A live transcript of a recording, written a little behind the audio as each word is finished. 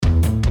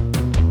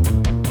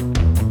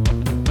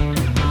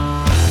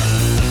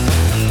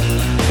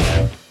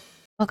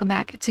Welcome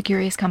back to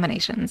Curious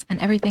Combinations, and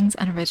Everything's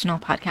an Original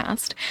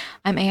podcast.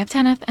 I'm AF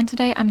Teneth, and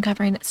today I'm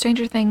covering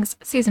Stranger Things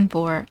Season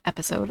 4,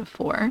 Episode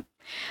 4.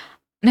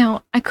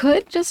 Now, I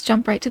could just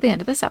jump right to the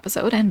end of this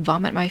episode and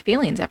vomit my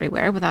feelings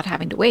everywhere without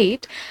having to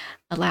wait.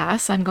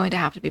 Alas, I'm going to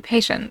have to be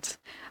patient.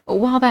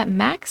 While that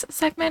Max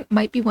segment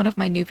might be one of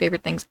my new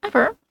favorite things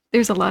ever,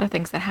 there's a lot of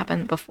things that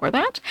happen before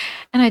that,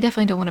 and I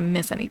definitely don't want to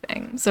miss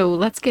anything. So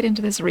let's get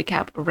into this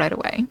recap right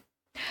away.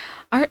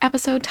 Our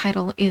episode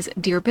title is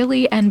Dear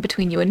Billy, and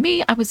between you and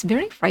me, I was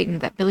very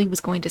frightened that Billy was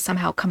going to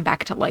somehow come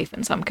back to life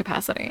in some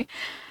capacity.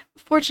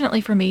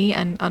 Fortunately for me,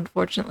 and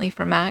unfortunately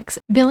for Max,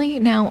 Billy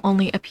now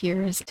only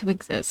appears to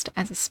exist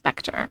as a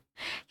specter.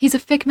 He's a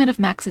figment of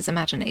Max's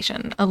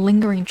imagination, a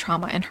lingering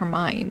trauma in her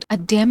mind, a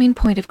damning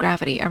point of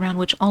gravity around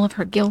which all of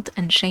her guilt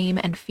and shame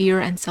and fear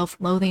and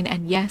self-loathing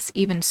and yes,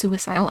 even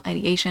suicidal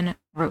ideation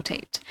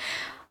rotate.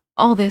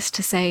 All this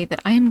to say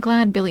that I am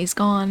glad Billy's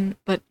gone,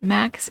 but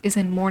Max is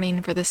in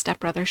mourning for the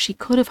stepbrother she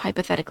could have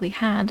hypothetically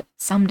had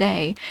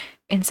someday,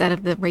 instead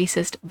of the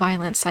racist,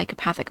 violent,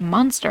 psychopathic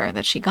monster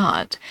that she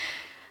got.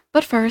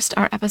 But first,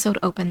 our episode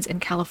opens in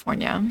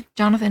California.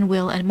 Jonathan,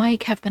 Will, and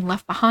Mike have been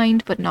left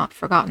behind, but not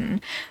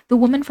forgotten. The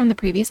woman from the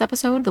previous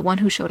episode, the one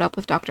who showed up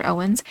with Dr.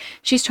 Owens,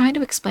 she's trying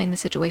to explain the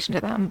situation to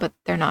them, but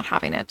they're not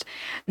having it.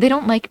 They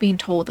don't like being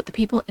told that the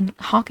people in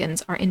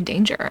Hawkins are in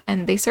danger,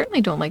 and they certainly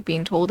don't like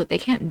being told that they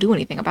can't do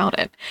anything about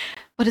it.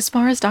 But as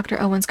far as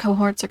Dr. Owens'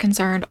 cohorts are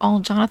concerned,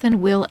 all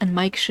Jonathan, Will, and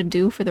Mike should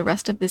do for the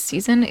rest of this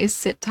season is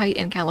sit tight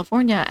in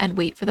California and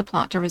wait for the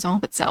plot to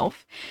resolve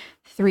itself.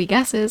 3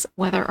 guesses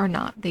whether or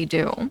not they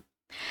do.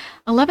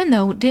 11,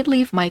 though, did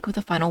leave Mike with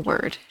a final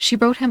word. She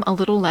wrote him a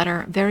little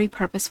letter very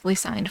purposefully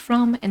signed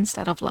from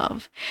instead of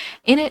love.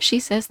 In it, she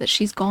says that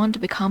she's gone to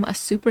become a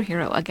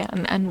superhero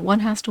again, and one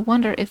has to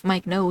wonder if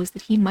Mike knows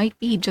that he might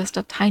be just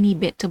a tiny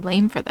bit to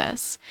blame for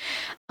this.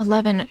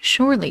 11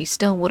 surely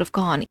still would have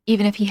gone,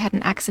 even if he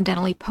hadn't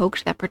accidentally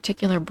poked that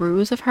particular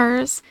bruise of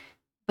hers,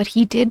 but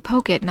he did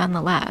poke it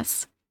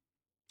nonetheless.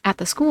 At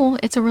the school,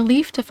 it's a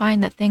relief to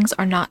find that things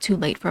are not too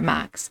late for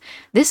Max.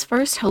 This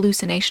first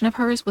hallucination of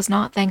hers was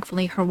not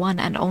thankfully her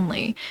one and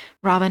only.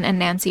 Robin and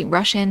Nancy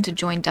rush in to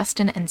join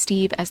Dustin and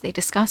Steve as they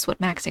discuss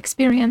what Max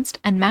experienced,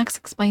 and Max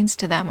explains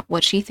to them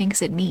what she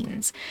thinks it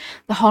means.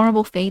 The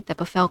horrible fate that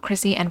befell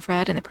Chrissy and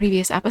Fred in the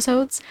previous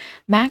episodes,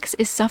 Max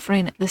is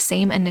suffering the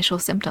same initial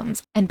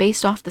symptoms, and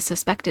based off the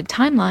suspected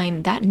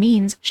timeline, that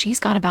means she's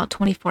got about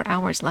 24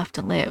 hours left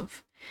to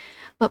live.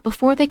 But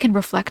before they can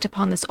reflect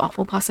upon this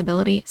awful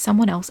possibility,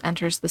 someone else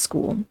enters the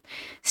school.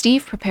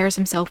 Steve prepares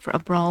himself for a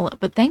brawl,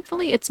 but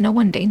thankfully it's no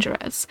one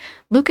dangerous.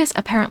 Lucas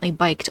apparently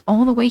biked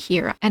all the way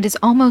here and is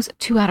almost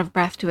too out of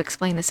breath to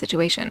explain the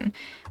situation.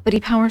 But he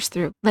powers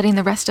through, letting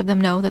the rest of them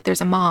know that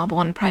there's a mob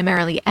on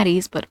primarily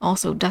Eddie's but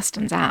also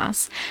Dustin's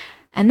ass.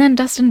 And then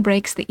Dustin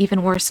breaks the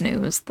even worse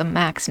news, the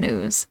Max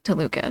news, to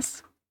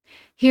Lucas.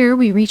 Here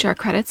we reach our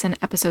credits and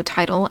episode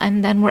title,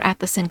 and then we're at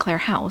the Sinclair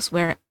house,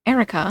 where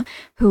Erica,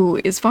 who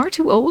is far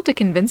too old to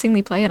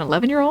convincingly play an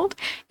 11-year-old,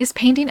 is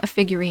painting a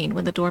figurine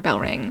when the doorbell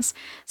rings.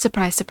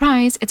 Surprise,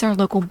 surprise, it's our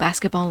local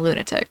basketball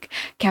lunatic.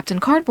 Captain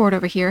Cardboard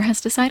over here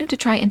has decided to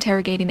try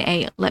interrogating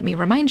a, let me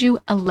remind you,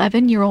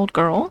 11-year-old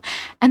girl,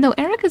 and though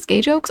Erica's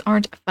gay jokes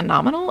aren't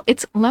phenomenal,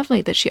 it's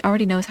lovely that she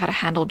already knows how to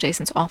handle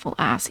Jason's awful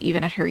ass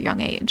even at her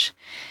young age.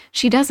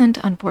 She doesn't,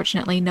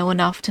 unfortunately, know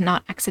enough to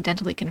not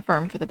accidentally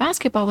confirm for the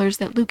basketballers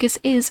that Lucas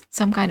is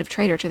some kind of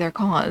traitor to their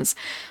cause.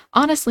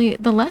 Honestly,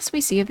 the less we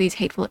see of these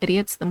hateful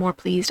idiots, the more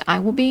pleased I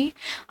will be.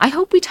 I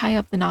hope we tie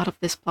up the knot of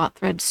this plot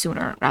thread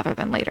sooner rather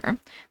than later.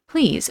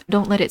 Please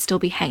don't let it still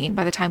be hanging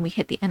by the time we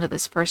hit the end of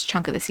this first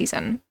chunk of the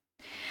season.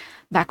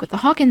 Back with the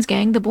Hawkins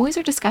gang, the boys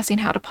are discussing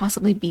how to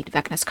possibly beat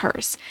Vecna's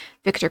curse.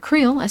 Victor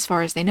Creel, as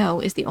far as they know,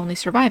 is the only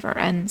survivor,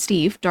 and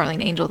Steve,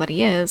 darling angel that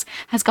he is,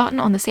 has gotten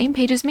on the same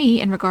page as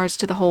me in regards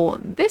to the whole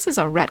 "this is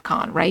a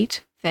retcon,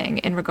 right?" thing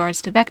in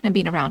regards to Vecna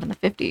being around in the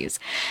 50s.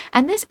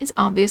 And this is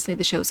obviously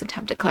the show's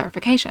attempt at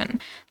clarification.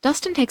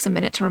 Dustin takes a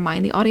minute to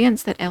remind the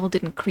audience that Elle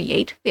didn't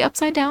create the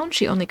Upside Down,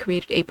 she only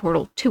created a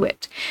portal to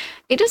it.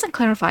 It doesn't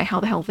clarify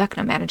how the hell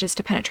Vecna manages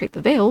to penetrate the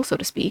veil, so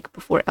to speak,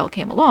 before Elle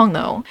came along,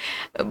 though.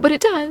 But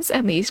it does,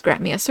 at least,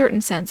 grant me a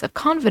certain sense of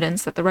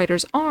confidence that the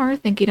writers are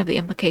thinking of the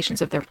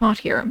implications of their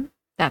plot here.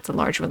 That's a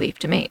large relief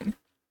to me.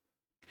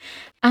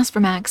 As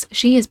for Max,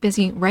 she is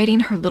busy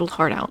writing her little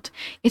heart out.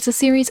 It's a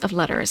series of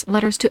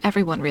letters to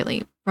everyone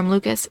really, from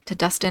Lucas to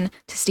Dustin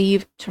to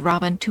Steve to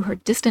Robin to her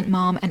distant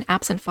mom and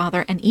absent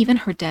father and even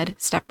her dead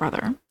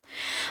stepbrother.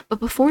 But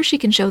before she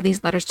can show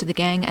these letters to the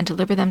gang and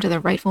deliver them to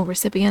their rightful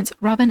recipients,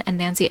 Robin and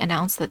Nancy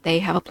announce that they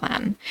have a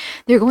plan.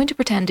 They're going to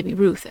pretend to be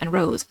Ruth and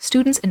Rose,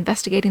 students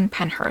investigating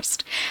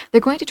Penhurst. They're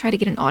going to try to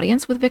get an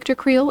audience with Victor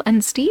Creel,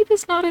 and Steve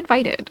is not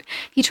invited.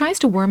 He tries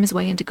to worm his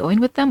way into going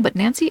with them, but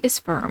Nancy is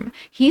firm.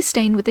 He's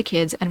staying with the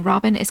kids, and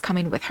Robin is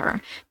coming with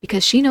her,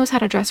 because she knows how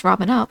to dress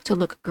Robin up to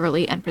look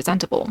girly and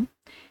presentable.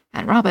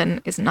 And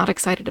Robin is not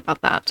excited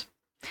about that.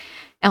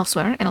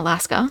 Elsewhere, in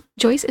Alaska,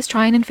 Joyce is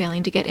trying and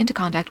failing to get into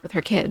contact with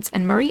her kids,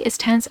 and Murray is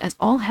tense as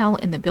all hell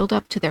in the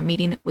build-up to their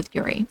meeting with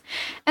Yuri.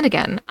 And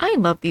again, I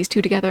love these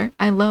two together.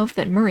 I love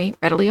that Murray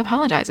readily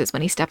apologizes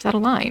when he steps out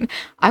of line.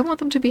 I want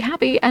them to be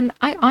happy, and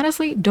I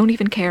honestly don't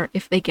even care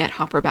if they get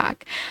Hopper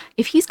back.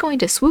 If he's going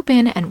to swoop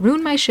in and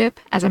ruin my ship,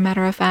 as a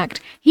matter of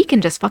fact, he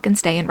can just fucking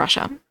stay in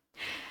Russia.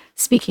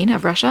 Speaking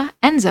of Russia,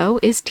 Enzo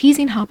is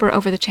teasing Hopper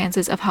over the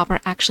chances of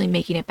Hopper actually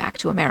making it back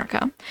to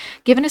America.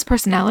 Given his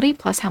personality,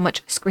 plus how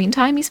much screen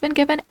time he's been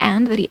given,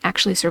 and that he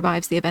actually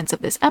survives the events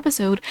of this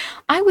episode,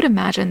 I would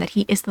imagine that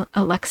he is the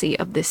Alexei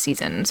of this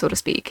season, so to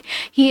speak.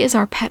 He is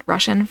our pet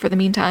Russian for the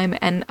meantime,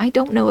 and I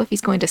don't know if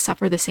he's going to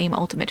suffer the same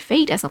ultimate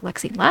fate as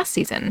Alexei last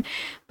season,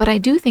 but I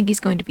do think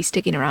he's going to be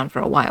sticking around for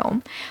a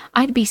while.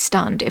 I'd be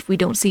stunned if we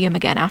don't see him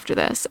again after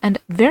this, and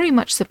very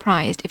much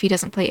surprised if he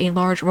doesn't play a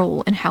large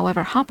role in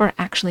however Hopper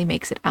actually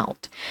makes it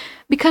out.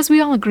 Because we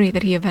all agree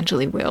that he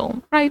eventually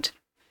will, right?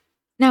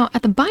 Now,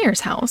 at the buyer's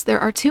house, there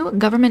are two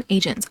government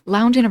agents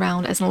lounging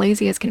around as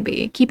lazy as can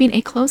be, keeping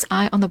a close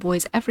eye on the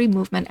boys' every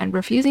movement and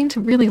refusing to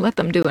really let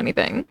them do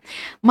anything.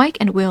 Mike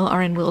and Will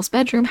are in Will's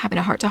bedroom having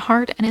a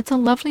heart-to-heart, and it's a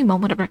lovely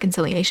moment of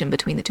reconciliation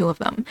between the two of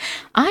them.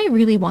 I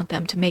really want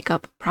them to make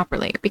up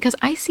properly, because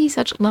I see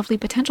such lovely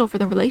potential for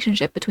the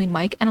relationship between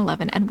Mike and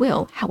Eleven and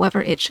Will,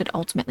 however it should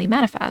ultimately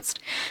manifest.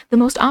 The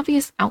most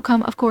obvious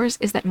outcome, of course,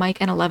 is that Mike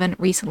and Eleven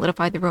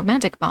re-solidify the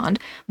romantic bond,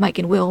 Mike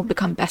and Will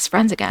become best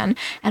friends again,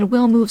 and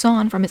Will moves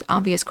on from his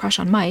obvious crush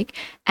on Mike,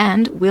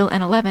 and Will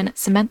and Eleven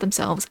cement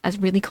themselves as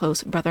really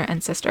close brother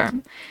and sister.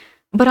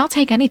 But I'll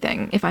take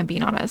anything, if I'm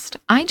being honest.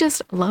 I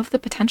just love the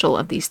potential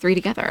of these three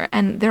together,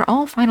 and they're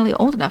all finally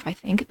old enough, I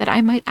think, that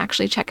I might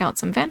actually check out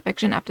some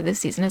fanfiction after this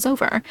season is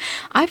over.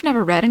 I've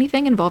never read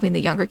anything involving the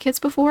younger kids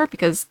before,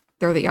 because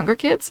they're the younger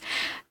kids,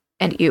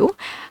 and you,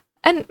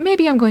 and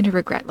maybe I'm going to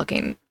regret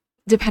looking,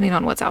 depending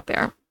on what's out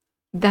there.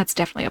 That's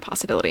definitely a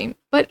possibility,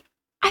 but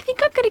I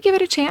think I'm going to give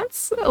it a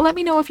chance. Let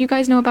me know if you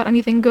guys know about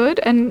anything good,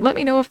 and let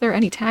me know if there are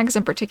any tags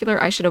in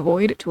particular I should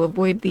avoid to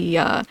avoid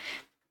the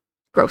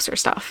grosser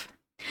stuff.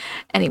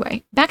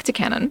 Anyway, back to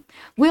canon.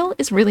 Will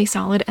is really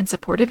solid and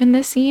supportive in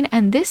this scene,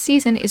 and this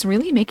season is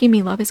really making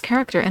me love his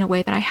character in a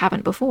way that I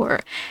haven't before.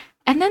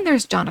 And then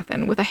there's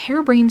Jonathan with a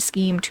harebrained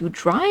scheme to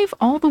drive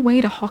all the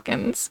way to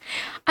Hawkins.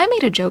 I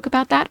made a joke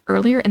about that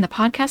earlier in the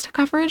podcast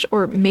coverage,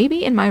 or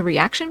maybe in my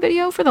reaction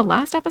video for the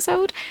last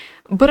episode,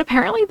 but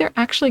apparently they're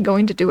actually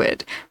going to do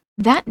it.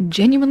 That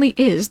genuinely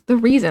is the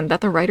reason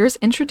that the writers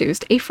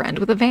introduced a friend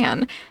with a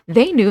van.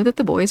 They knew that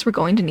the boys were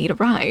going to need a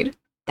ride.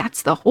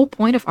 That's the whole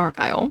point of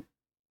Argyle.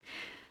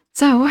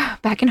 So,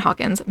 back in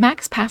Hawkins,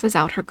 Max passes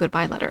out her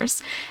goodbye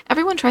letters.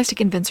 Everyone tries to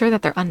convince her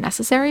that they're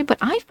unnecessary, but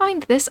I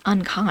find this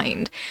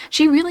unkind.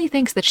 She really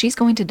thinks that she's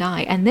going to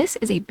die, and this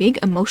is a big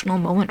emotional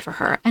moment for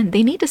her, and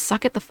they need to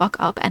suck it the fuck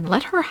up and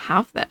let her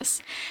have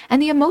this. And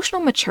the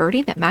emotional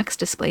maturity that Max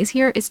displays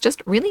here is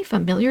just really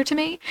familiar to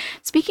me.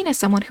 Speaking as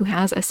someone who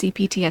has a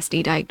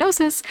CPTSD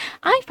diagnosis,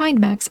 I find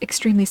Max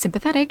extremely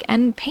sympathetic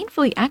and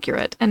painfully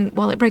accurate, and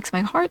while it breaks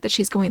my heart that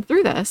she's going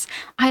through this,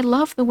 I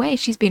love the way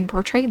she's being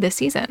portrayed this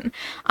season.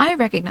 I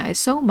recognize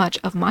so much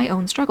of my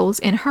own struggles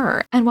in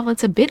her, and while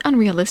it's a bit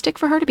unrealistic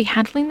for her to be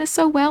handling this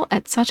so well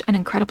at such an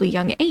incredibly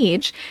young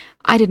age,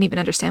 I didn't even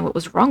understand what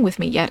was wrong with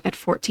me yet at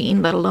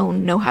 14, let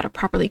alone know how to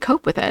properly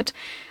cope with it.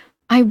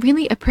 I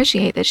really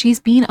appreciate that she's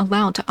being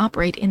allowed to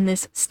operate in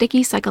this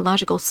sticky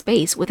psychological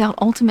space without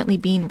ultimately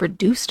being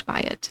reduced by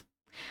it.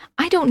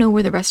 I don't know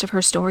where the rest of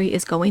her story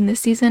is going this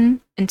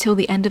season. Until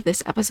the end of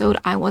this episode,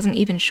 I wasn't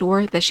even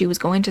sure that she was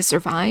going to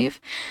survive.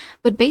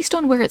 But based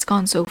on where it's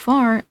gone so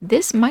far,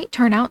 this might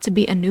turn out to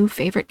be a new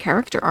favorite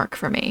character arc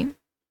for me.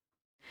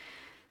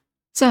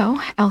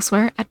 So,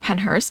 elsewhere at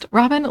Penhurst,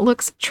 Robin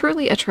looks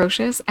truly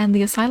atrocious, and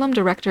the asylum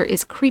director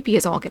is creepy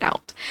as all get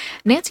out.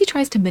 Nancy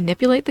tries to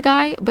manipulate the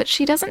guy, but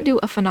she doesn't do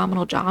a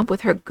phenomenal job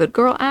with her good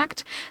girl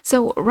act,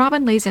 so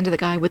Robin lays into the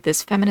guy with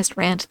this feminist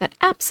rant that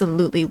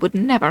absolutely would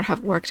never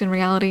have worked in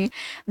reality.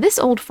 This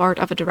old fart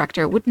of a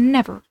director would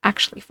never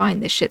actually find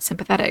this shit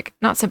sympathetic.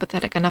 Not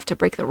sympathetic enough to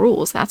break the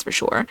rules, that's for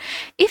sure.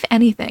 If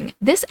anything,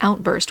 this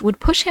outburst would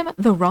push him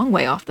the wrong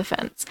way off the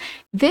fence.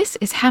 This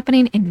is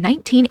happening in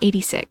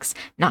 1986,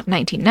 not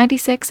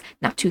 1996,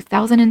 not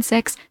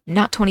 2006,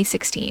 not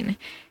 2016.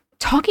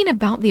 Talking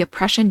about the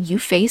oppression you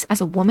face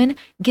as a woman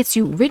gets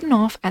you written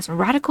off as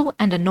radical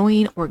and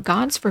annoying, or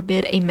gods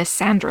forbid a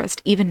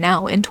misandrist even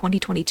now in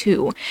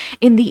 2022.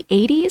 In the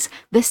 80s,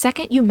 the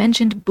second you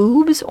mentioned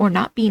boobs or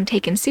not being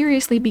taken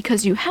seriously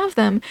because you have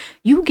them,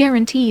 you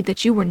guaranteed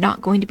that you were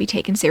not going to be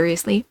taken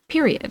seriously,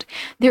 period.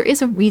 There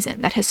is a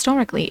reason that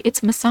historically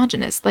it's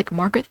misogynists like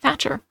Margaret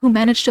Thatcher who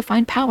managed to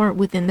find power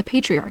within the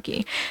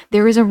patriarchy.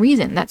 There is a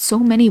reason that so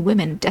many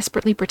women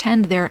desperately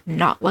pretend they're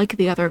not like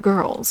the other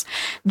girls.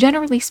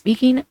 Generally speaking,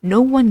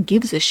 no one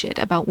gives a shit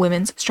about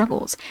women's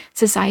struggles.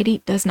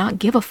 Society does not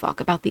give a fuck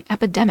about the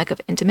epidemic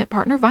of intimate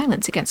partner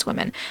violence against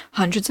women,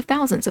 hundreds of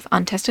thousands of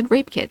untested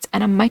rape kits,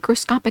 and a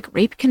microscopic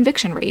rape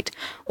conviction rate,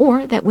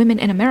 or that women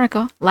in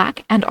America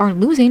lack and are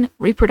losing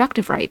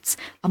reproductive rights,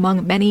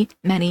 among many,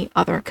 many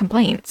other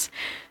complaints.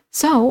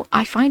 So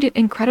I find it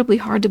incredibly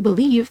hard to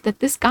believe that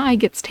this guy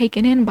gets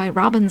taken in by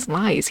Robin's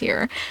lies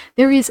here.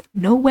 There is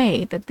no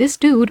way that this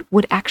dude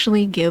would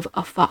actually give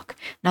a fuck.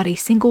 Not a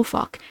single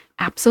fuck.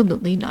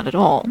 Absolutely not at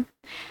all.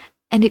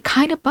 And it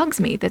kind of bugs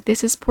me that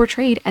this is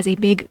portrayed as a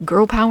big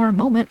girl power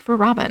moment for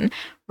Robin.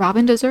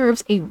 Robin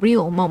deserves a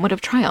real moment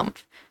of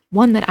triumph.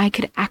 One that I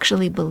could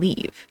actually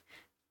believe.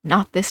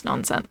 Not this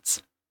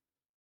nonsense.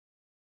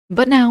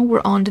 But now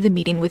we're on to the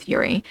meeting with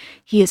Yuri.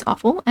 He is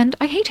awful, and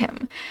I hate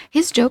him.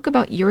 His joke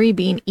about Yuri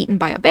being eaten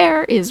by a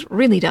bear is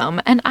really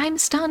dumb, and I'm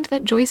stunned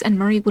that Joyce and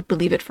Murray would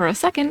believe it for a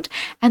second,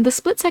 and the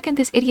split second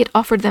this idiot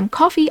offered them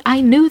coffee,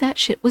 I knew that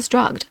shit was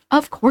drugged.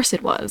 Of course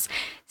it was.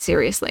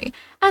 Seriously.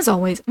 As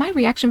always, my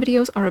reaction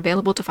videos are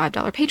available to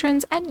 $5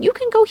 patrons, and you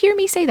can go hear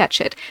me say that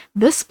shit.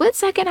 The split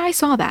second I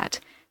saw that,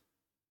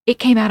 it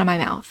came out of my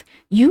mouth.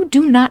 You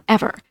do not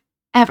ever,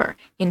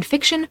 in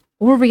fiction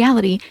or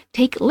reality,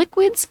 take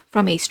liquids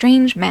from a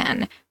strange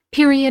man.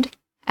 Period.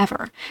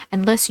 Ever.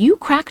 Unless you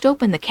cracked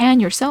open the can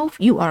yourself,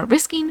 you are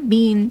risking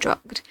being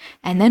drugged.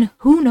 And then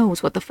who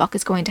knows what the fuck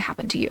is going to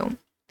happen to you.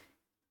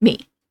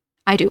 Me.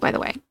 I do, by the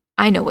way.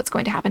 I know what's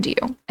going to happen to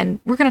you.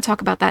 And we're going to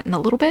talk about that in a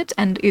little bit,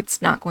 and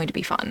it's not going to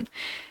be fun.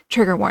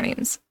 Trigger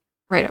warnings.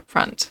 Right up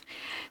front.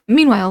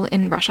 Meanwhile,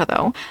 in Russia,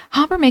 though,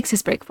 Hopper makes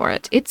his break for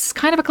it. It's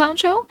kind of a clown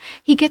show.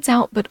 He gets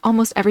out, but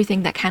almost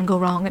everything that can go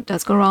wrong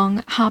does go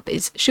wrong. Hop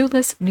is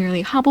shoeless,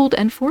 nearly hobbled,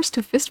 and forced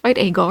to fistfight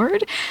a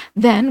guard.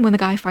 Then, when the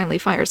guy finally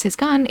fires his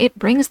gun, it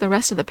brings the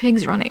rest of the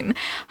pigs running.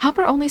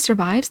 Hopper only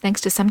survives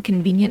thanks to some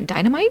convenient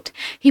dynamite.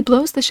 He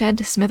blows the shed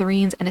to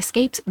smithereens and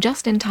escapes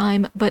just in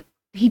time, but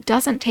he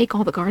doesn't take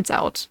all the guards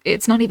out.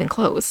 It's not even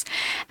close.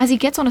 As he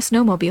gets on a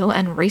snowmobile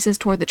and races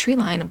toward the tree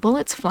line,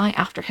 bullets fly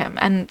after him,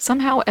 and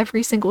somehow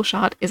every single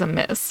shot is a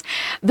miss.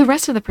 The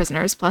rest of the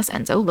prisoners, plus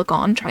Enzo, look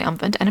on,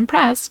 triumphant and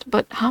impressed,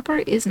 but Hopper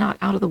is not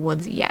out of the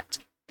woods yet.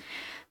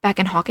 Back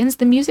in Hawkins,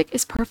 the music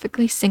is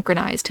perfectly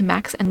synchronized to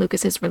Max and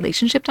Lucas's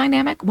relationship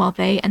dynamic while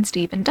they and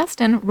Steve and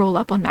Dustin roll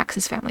up on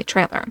Max's family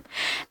trailer.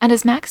 And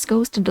as Max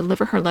goes to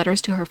deliver her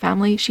letters to her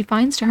family, she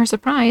finds to her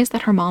surprise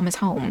that her mom is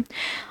home.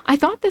 I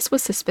thought this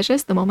was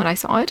suspicious the moment I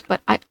saw it,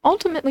 but I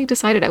ultimately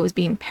decided I was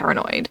being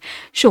paranoid.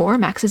 Sure,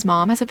 Max's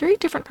mom has a very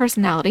different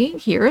personality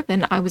here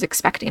than I was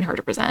expecting her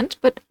to present,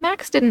 but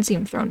Max didn't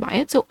seem thrown by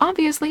it, so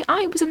obviously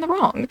I was in the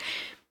wrong.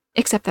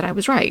 Except that I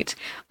was right.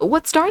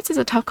 What starts as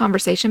a tough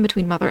conversation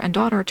between mother and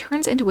daughter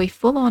turns into a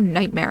full-on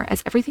nightmare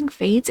as everything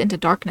fades into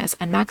darkness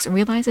and Max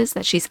realizes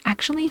that she's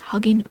actually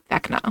hugging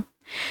Vecna.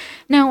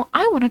 Now,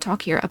 I want to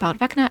talk here about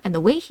Vecna and the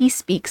way he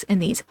speaks in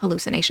these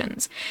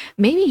hallucinations.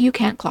 Maybe you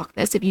can't clock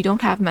this if you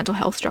don't have mental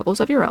health struggles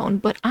of your own,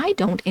 but I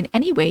don't in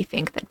any way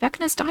think that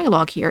Vecna's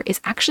dialogue here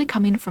is actually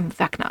coming from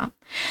Vecna.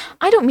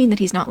 I don't mean that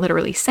he's not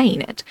literally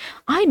saying it.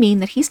 I mean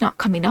that he's not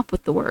coming up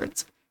with the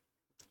words.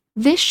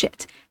 This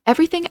shit,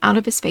 everything out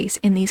of his face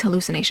in these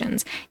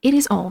hallucinations, it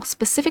is all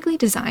specifically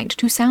designed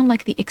to sound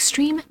like the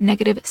extreme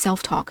negative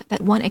self-talk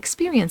that one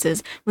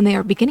experiences when they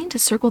are beginning to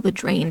circle the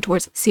drain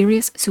towards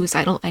serious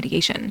suicidal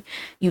ideation.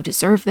 You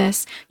deserve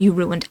this, you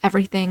ruined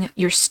everything,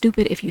 you're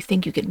stupid if you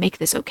think you could make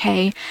this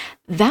okay.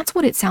 That's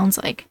what it sounds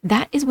like.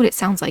 That is what it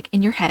sounds like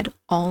in your head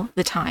all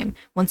the time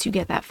once you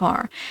get that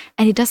far.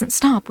 And it doesn't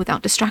stop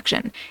without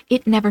distraction.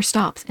 It never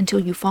stops until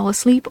you fall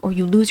asleep or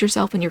you lose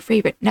yourself in your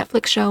favorite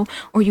Netflix show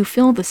or you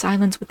fill the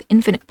silence with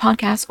infinite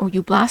podcasts or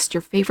you blast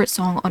your favorite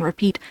song on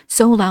repeat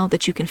so loud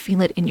that you can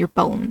feel it in your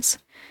bones.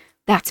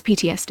 That's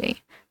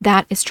PTSD.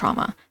 That is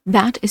trauma.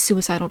 That is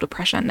suicidal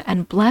depression,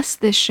 and bless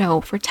this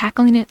show for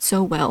tackling it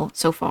so well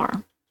so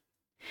far.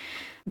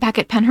 Back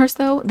at Penhurst,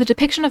 though, the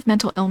depiction of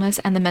mental illness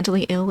and the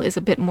mentally ill is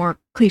a bit more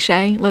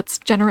cliché, let's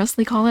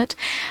generously call it.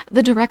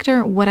 The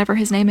director, whatever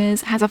his name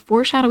is, has a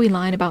foreshadowy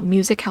line about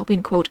music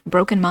helping, quote,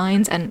 broken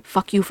minds, and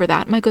fuck you for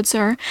that, my good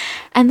sir.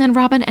 And then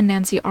Robin and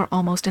Nancy are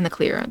almost in the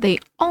clear. They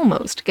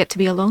almost get to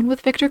be alone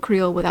with Victor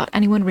Creel without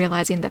anyone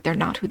realizing that they're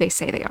not who they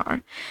say they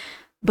are.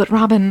 But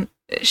Robin,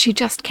 she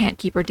just can't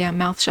keep her damn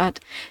mouth shut.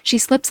 She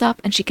slips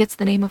up and she gets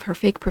the name of her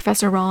fake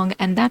professor wrong,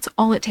 and that's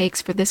all it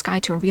takes for this guy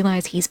to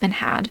realize he's been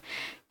had.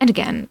 And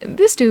again,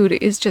 this dude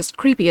is just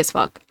creepy as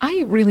fuck.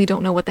 I really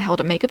don't know what the hell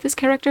to make of this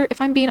character,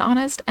 if I'm being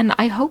honest, and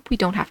I hope we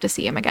don't have to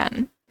see him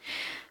again.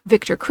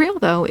 Victor Creel,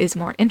 though, is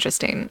more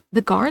interesting.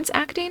 The guard's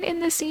acting in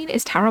this scene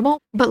is terrible,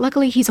 but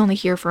luckily he's only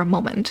here for a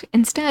moment.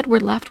 Instead,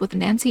 we're left with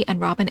Nancy and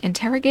Robin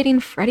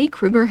interrogating Freddy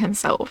Krueger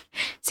himself.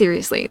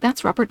 Seriously,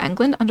 that's Robert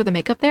Englund under the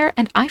makeup there,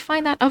 and I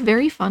find that a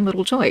very fun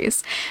little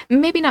choice.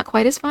 Maybe not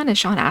quite as fun as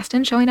Sean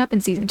Astin showing up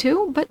in season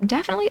 2, but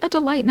definitely a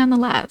delight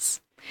nonetheless.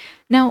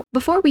 Now,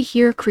 before we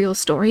hear Creel's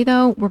story,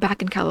 though, we're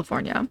back in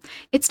California.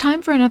 It's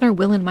time for another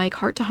Will and Mike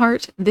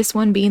heart-to-heart, this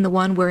one being the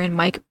one wherein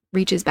Mike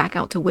reaches back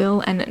out to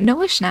Will, and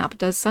Noah Schnapp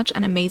does such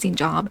an amazing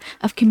job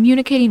of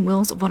communicating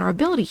Will's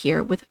vulnerability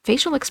here with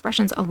facial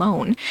expressions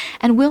alone,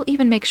 and Will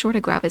even makes sure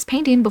to grab his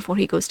painting before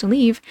he goes to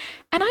leave,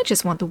 and I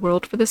just want the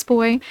world for this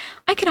boy.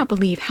 I cannot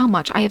believe how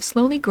much I have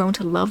slowly grown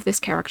to love this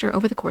character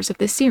over the course of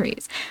this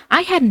series.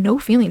 I had no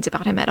feelings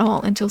about him at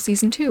all until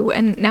season 2,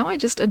 and now I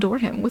just adore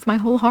him with my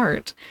whole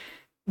heart.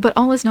 But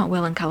all is not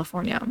well in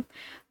California.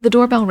 The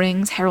doorbell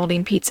rings,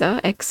 heralding pizza,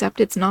 except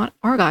it's not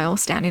Argyle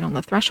standing on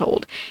the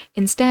threshold.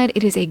 Instead,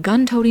 it is a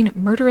gun-toting,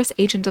 murderous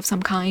agent of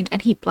some kind,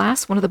 and he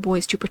blasts one of the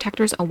boys' two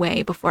protectors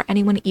away before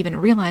anyone even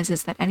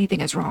realizes that anything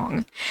is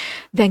wrong.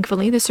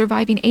 Thankfully, the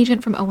surviving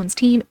agent from Owen's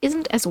team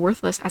isn't as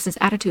worthless as his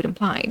attitude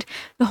implied.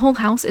 The whole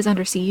house is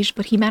under siege,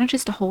 but he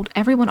manages to hold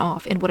everyone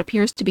off in what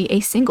appears to be a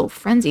single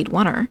frenzied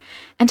oneer.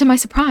 And to my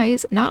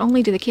surprise, not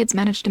only do the kids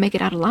manage to make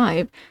it out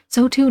alive,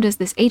 so too does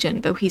this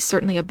agent, though he's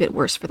certainly a bit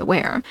worse for the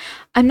wear.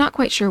 I'm not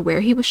quite sure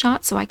where he was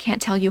shot, so I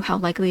can't tell you how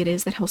likely it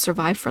is that he'll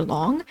survive for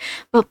long,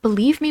 but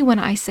believe me when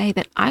I say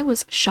that I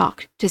was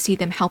shocked to see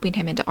them helping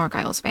him into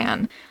Argyle's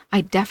van.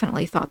 I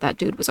definitely thought that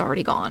dude was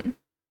already gone.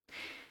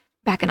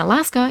 Back in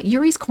Alaska,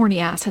 Yuri's corny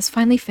ass has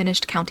finally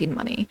finished counting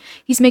money.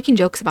 He's making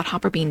jokes about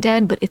Hopper being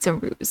dead, but it's a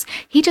ruse.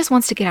 He just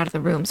wants to get out of the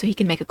room so he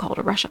can make a call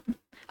to Russia.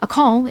 A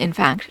call, in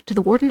fact, to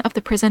the warden of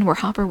the prison where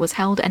Hopper was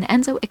held, and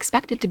Enzo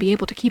expected to be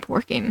able to keep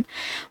working.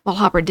 While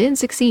Hopper did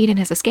succeed in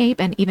his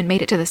escape and even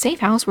made it to the safe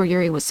house where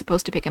Yuri was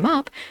supposed to pick him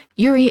up,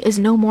 Yuri is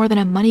no more than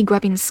a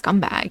money-grubbing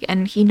scumbag,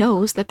 and he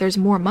knows that there's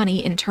more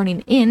money in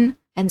turning in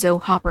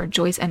Enzo, Hopper,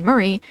 Joyce, and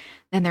Murray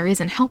than there is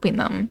in helping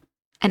them.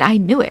 And I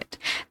knew it.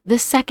 The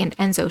second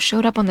Enzo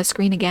showed up on the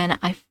screen again,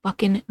 I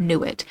fucking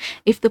knew it.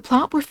 If the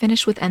plot were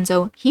finished with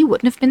Enzo, he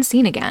wouldn't have been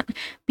seen again.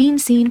 Being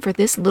seen for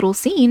this little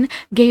scene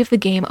gave the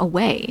game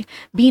away.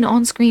 Being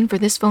on screen for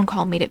this phone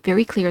call made it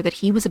very clear that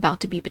he was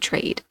about to be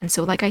betrayed. And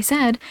so, like I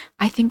said,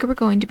 I think we're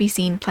going to be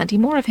seeing plenty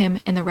more of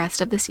him in the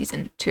rest of the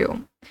season,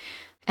 too.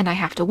 And I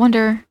have to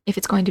wonder if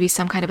it's going to be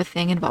some kind of a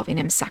thing involving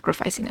him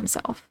sacrificing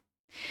himself.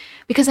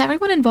 Because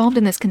everyone involved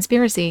in this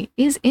conspiracy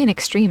is in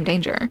extreme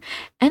danger.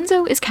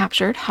 Enzo is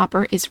captured,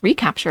 Hopper is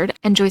recaptured,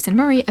 and Joyce and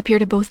Murray appear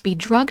to both be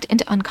drugged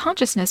into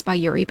unconsciousness by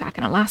Yuri back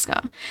in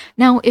Alaska.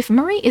 Now, if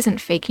Murray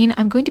isn't faking,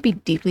 I'm going to be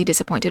deeply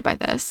disappointed by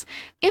this.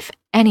 If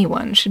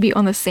anyone should be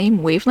on the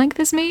same wavelength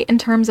as me in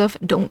terms of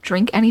don't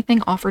drink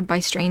anything offered by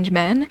strange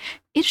men,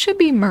 it should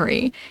be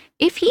Murray.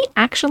 If he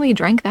actually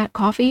drank that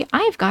coffee,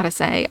 I've got to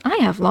say, I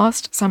have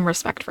lost some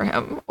respect for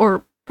him.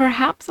 Or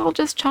perhaps I'll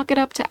just chalk it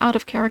up to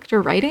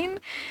out-of-character writing.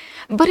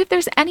 But if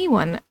there's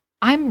anyone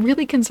I'm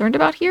really concerned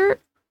about here,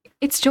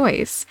 it's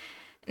Joyce.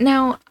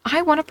 Now,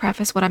 I want to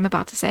preface what I'm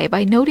about to say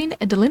by noting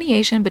a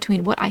delineation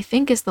between what I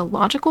think is the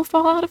logical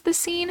fallout of this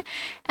scene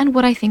and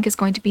what I think is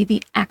going to be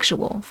the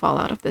actual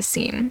fallout of this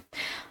scene.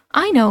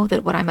 I know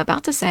that what I'm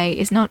about to say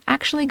is not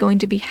actually going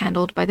to be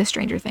handled by the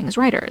Stranger Things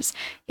writers.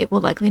 It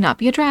will likely not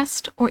be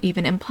addressed or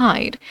even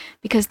implied,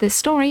 because this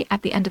story,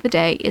 at the end of the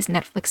day, is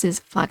Netflix's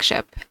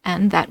flagship,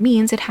 and that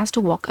means it has to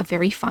walk a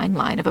very fine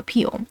line of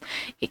appeal.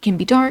 It can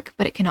be dark,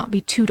 but it cannot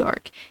be too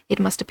dark. It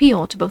must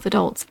appeal to both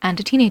adults and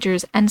to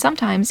teenagers, and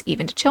sometimes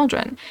even to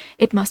children.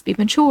 It must be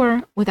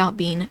mature without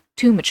being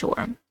too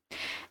mature.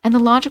 And the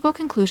logical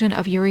conclusion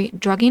of Yuri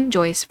drugging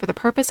Joyce for the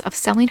purpose of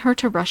selling her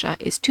to Russia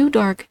is too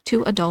dark,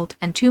 too adult,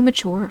 and too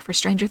mature for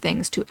Stranger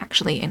Things to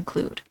actually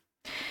include.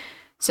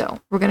 So,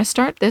 we're going to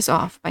start this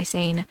off by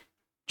saying,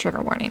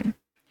 trigger warning.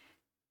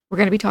 We're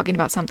going to be talking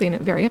about something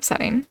very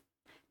upsetting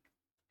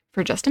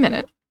for just a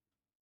minute,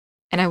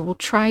 and I will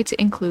try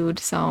to include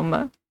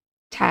some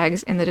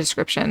tags in the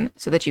description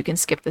so that you can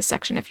skip this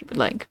section if you would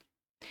like.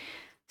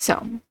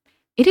 So,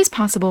 it is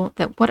possible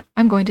that what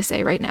I'm going to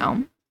say right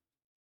now,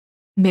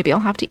 maybe I'll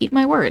have to eat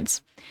my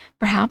words.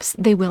 Perhaps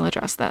they will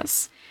address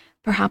this.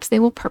 Perhaps they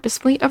will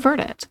purposefully avert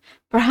it.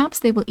 Perhaps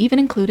they will even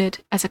include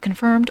it as a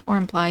confirmed or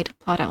implied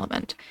plot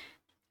element.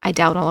 I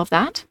doubt all of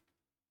that.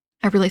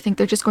 I really think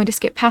they're just going to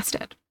skip past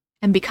it.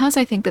 And because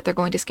I think that they're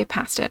going to skip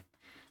past it,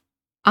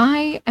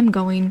 I am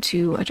going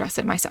to address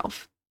it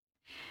myself.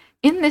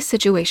 In this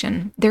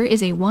situation, there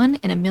is a 1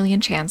 in a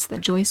million chance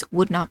that Joyce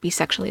would not be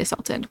sexually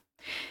assaulted.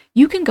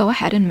 You can go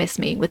ahead and miss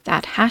me with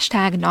that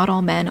hashtag not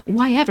all men,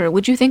 why ever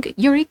would you think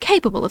Yuri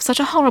capable of such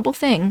a horrible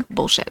thing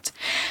bullshit.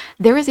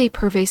 There is a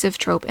pervasive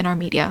trope in our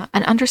media,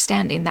 an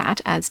understanding that,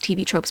 as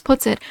TV Tropes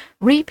puts it,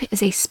 rape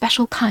is a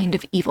special kind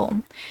of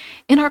evil.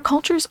 In our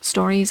culture's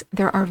stories,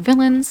 there are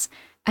villains,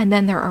 and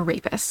then there are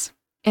rapists.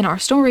 In our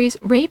stories,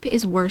 rape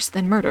is worse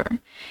than murder.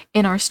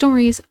 In our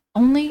stories,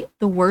 only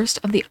the worst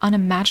of the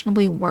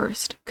unimaginably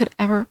worst could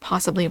ever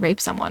possibly rape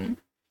someone.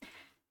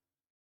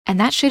 And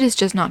that shit is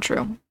just not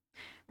true.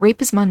 Rape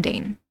is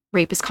mundane.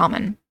 Rape is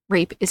common.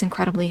 Rape is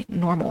incredibly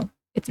normal.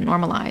 It's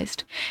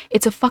normalized.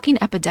 It's a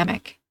fucking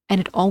epidemic,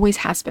 and it always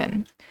has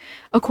been.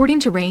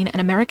 According to RAINN, an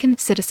American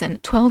citizen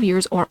 12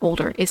 years or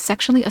older is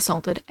sexually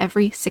assaulted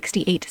every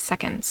 68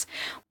 seconds.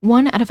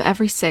 1 out of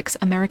every 6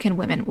 American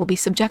women will be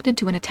subjected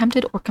to an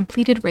attempted or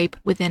completed rape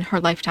within her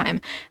lifetime,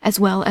 as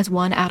well as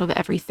 1 out of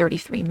every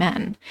 33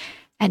 men.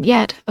 And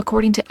yet,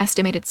 according to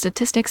estimated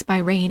statistics by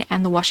RAINN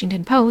and the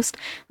Washington Post,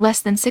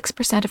 less than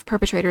 6% of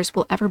perpetrators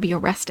will ever be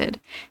arrested,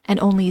 and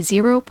only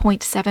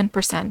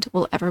 0.7%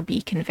 will ever be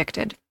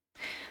convicted.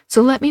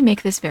 So let me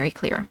make this very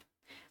clear.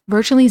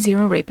 Virtually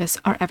 0 rapists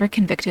are ever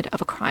convicted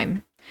of a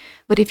crime.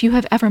 But if you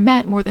have ever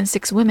met more than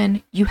 6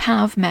 women, you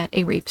have met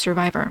a rape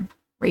survivor.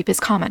 Rape is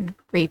common.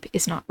 rape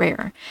is not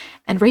rare,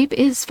 and rape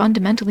is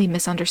fundamentally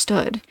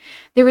misunderstood.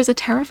 There is a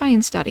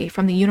terrifying study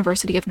from the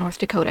University of North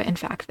Dakota, in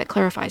fact, that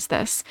clarifies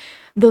this.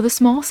 Though the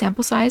small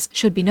sample size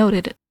should be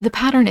noted, the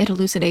pattern it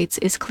elucidates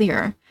is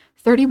clear.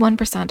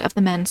 31% of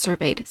the men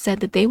surveyed said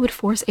that they would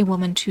force a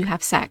woman to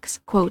have sex,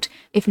 quote,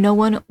 if no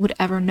one would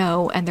ever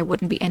know and there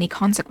wouldn't be any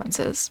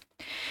consequences.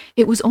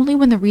 It was only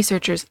when the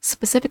researchers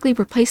specifically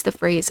replaced the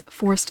phrase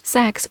forced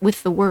sex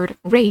with the word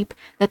rape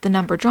that the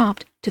number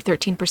dropped to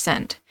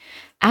 13%.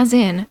 As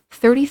in,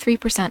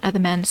 33% of the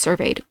men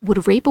surveyed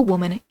would rape a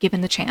woman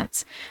given the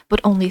chance,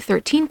 but only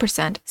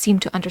 13%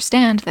 seemed to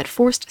understand that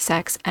forced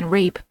sex and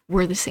rape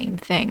were the same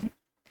thing.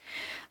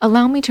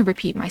 Allow me to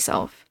repeat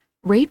myself.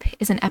 Rape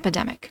is an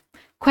epidemic.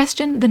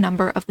 Question the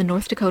number of the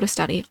North Dakota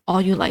study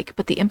all you like,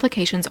 but the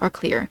implications are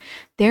clear.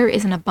 There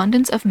is an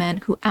abundance of men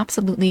who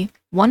absolutely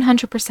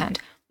 100%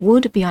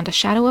 would, beyond a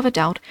shadow of a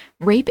doubt,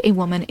 rape a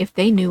woman if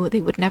they knew they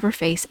would never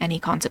face any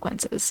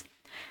consequences.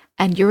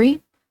 And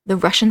Yuri, the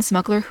Russian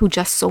smuggler who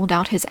just sold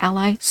out his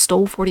ally,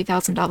 stole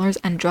 $40,000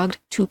 and drugged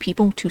 2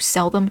 people to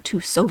sell them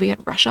to Soviet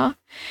Russia,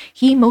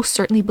 he most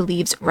certainly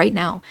believes right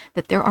now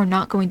that there are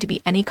not going to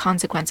be any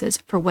consequences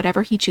for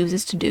whatever he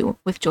chooses to do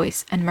with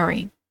Joyce and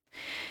Murray.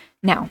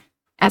 Now,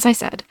 as I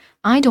said,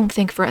 I don't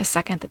think for a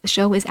second that the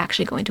show is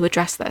actually going to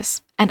address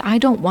this, and I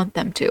don't want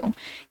them to.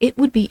 It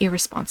would be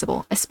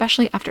irresponsible,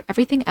 especially after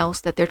everything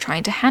else that they're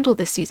trying to handle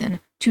this season,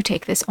 to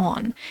take this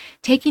on.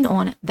 Taking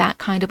on that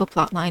kind of a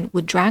plotline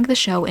would drag the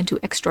show into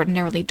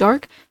extraordinarily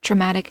dark,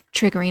 traumatic,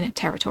 triggering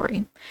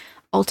territory.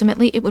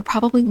 Ultimately, it would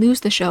probably lose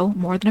the show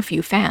more than a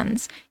few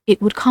fans.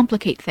 It would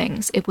complicate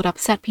things, it would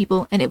upset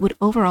people, and it would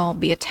overall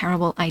be a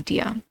terrible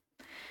idea.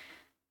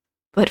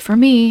 But for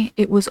me,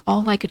 it was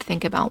all I could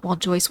think about while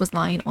Joyce was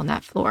lying on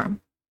that floor.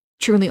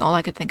 Truly all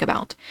I could think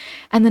about.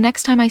 And the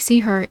next time I see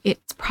her,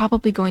 it's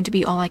probably going to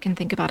be all I can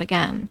think about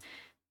again.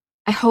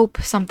 I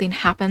hope something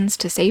happens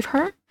to save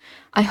her.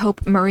 I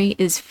hope Murray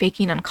is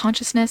faking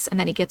unconsciousness and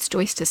that he gets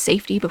Joyce to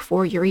safety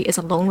before Yuri is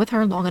alone with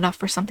her long enough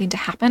for something to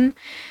happen.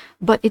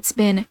 But it's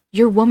been,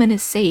 your woman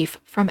is safe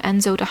from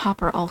Enzo to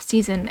Hopper all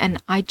season,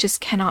 and I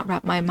just cannot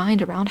wrap my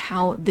mind around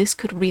how this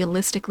could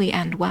realistically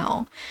end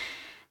well.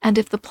 And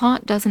if the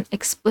plot doesn't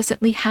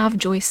explicitly have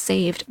Joyce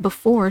saved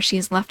before she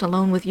is left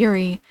alone with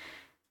Yuri,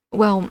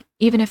 well,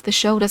 even if the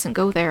show doesn't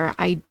go there,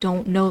 I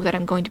don't know that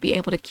I'm going to be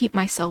able to keep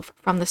myself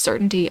from the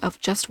certainty of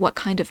just what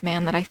kind of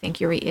man that I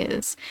think Yuri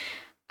is.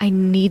 I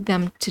need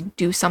them to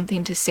do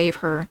something to save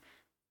her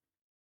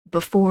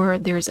before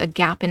there's a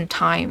gap in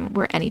time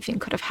where anything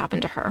could have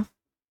happened to her.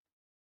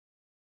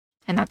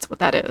 And that's what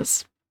that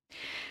is.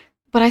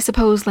 But I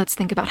suppose let's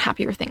think about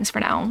happier things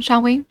for now,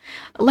 shall we?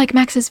 Like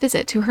Max's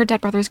visit to her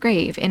dead brother's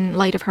grave in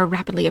light of her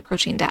rapidly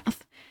approaching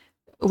death.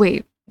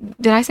 Wait,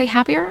 did I say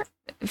happier?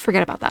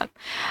 Forget about that.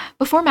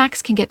 Before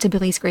Max can get to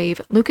Billy's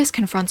grave, Lucas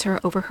confronts her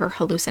over her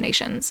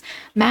hallucinations.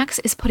 Max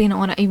is putting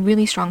on a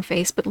really strong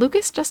face, but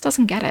Lucas just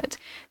doesn't get it.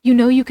 You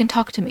know you can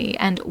talk to me,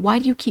 and why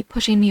do you keep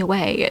pushing me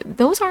away?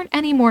 Those aren't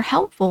any more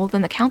helpful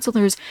than the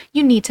counselors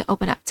you need to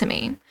open up to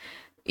me.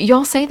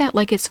 Y'all say that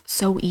like it's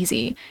so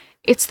easy.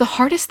 It's the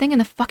hardest thing in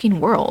the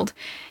fucking world.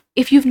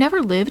 If you've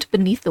never lived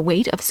beneath the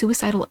weight of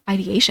suicidal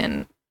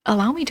ideation,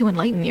 allow me to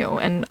enlighten you,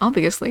 and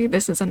obviously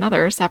this is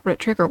another separate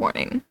trigger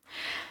warning.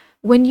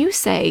 When you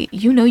say,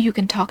 you know you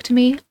can talk to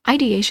me,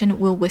 ideation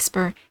will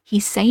whisper,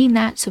 he's saying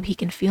that so he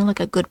can feel like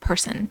a good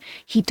person.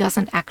 He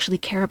doesn't actually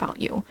care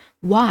about you.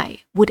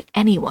 Why would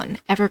anyone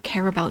ever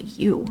care about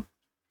you?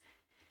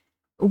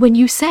 When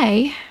you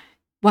say,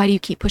 why do you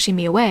keep pushing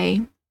me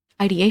away?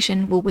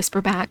 Ideation will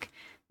whisper back,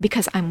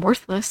 because I'm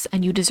worthless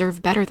and you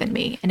deserve better than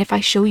me, and if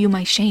I show you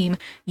my shame,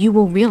 you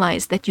will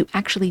realize that you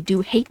actually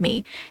do hate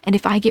me, and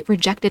if I get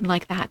rejected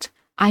like that,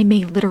 I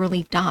may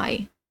literally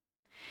die.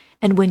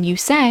 And when you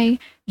say,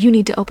 you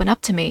need to open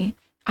up to me,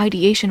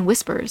 ideation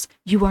whispers,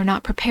 you are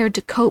not prepared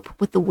to cope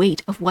with the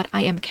weight of what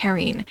I am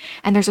carrying,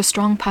 and there's a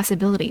strong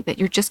possibility that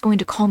you're just going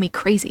to call me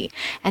crazy,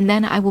 and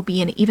then I will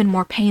be in even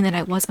more pain than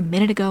I was a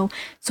minute ago,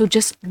 so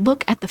just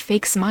look at the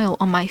fake smile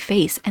on my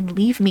face and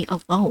leave me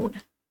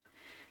alone.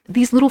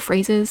 These little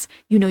phrases,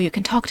 you know you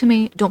can talk to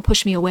me, don't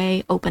push me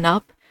away, open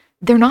up,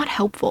 they're not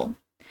helpful.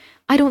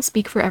 I don't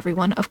speak for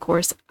everyone, of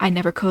course, I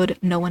never could,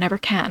 no one ever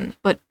can,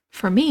 but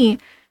for me,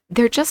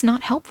 they're just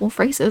not helpful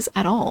phrases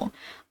at all.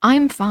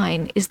 I'm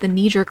fine is the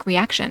knee-jerk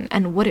reaction,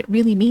 and what it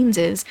really means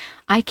is,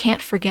 I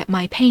can't forget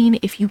my pain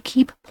if you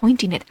keep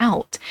pointing it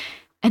out,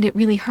 and it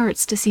really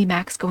hurts to see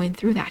Max going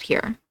through that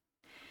here.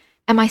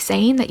 Am I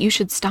saying that you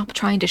should stop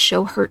trying to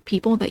show hurt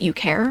people that you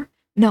care?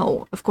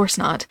 No, of course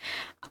not.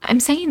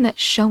 I'm saying that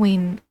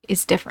showing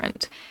is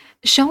different.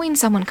 Showing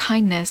someone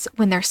kindness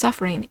when they're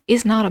suffering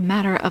is not a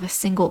matter of a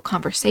single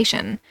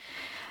conversation.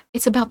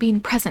 It's about being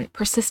present,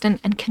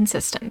 persistent, and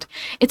consistent.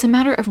 It's a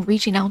matter of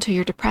reaching out to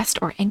your depressed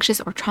or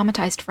anxious or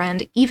traumatized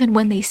friend even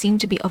when they seem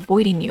to be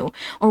avoiding you,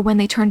 or when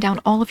they turn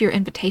down all of your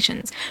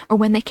invitations, or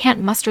when they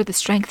can't muster the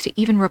strength to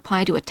even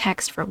reply to a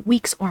text for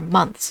weeks or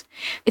months.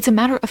 It's a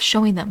matter of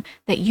showing them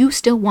that you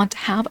still want to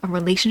have a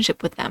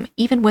relationship with them,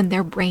 even when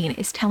their brain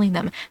is telling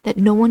them that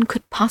no one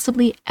could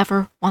possibly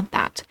ever want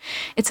that.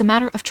 It's a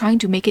matter of trying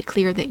to make it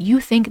clear that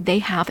you think they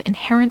have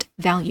inherent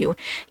value,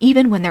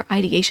 even when their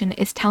ideation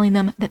is telling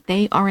them that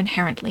they are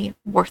inherently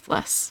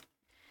worthless.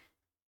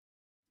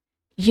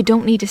 You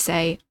don't need to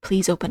say,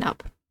 please open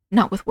up.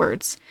 Not with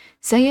words.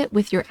 Say it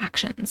with your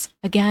actions,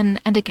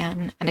 again and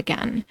again and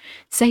again.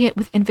 Say it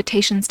with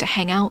invitations to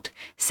hang out.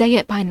 Say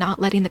it by not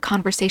letting the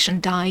conversation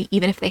die,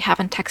 even if they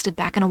haven't texted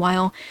back in a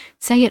while.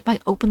 Say it by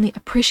openly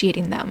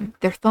appreciating them,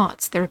 their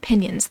thoughts, their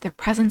opinions, their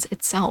presence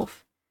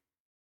itself.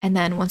 And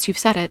then, once you've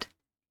said it,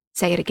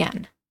 say it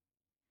again.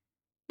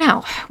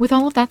 Now, with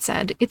all of that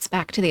said, it's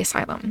back to the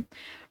asylum.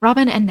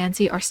 Robin and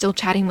Nancy are still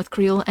chatting with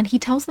Creel, and he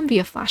tells them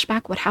via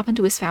flashback what happened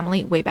to his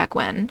family way back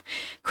when.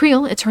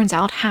 Creel, it turns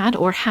out, had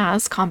or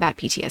has combat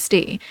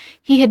PTSD.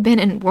 He had been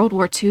in World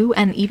War II,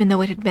 and even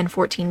though it had been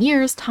 14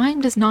 years,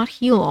 time does not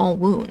heal all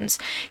wounds.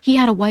 He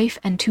had a wife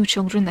and 2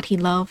 children that he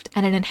loved,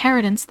 and an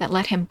inheritance that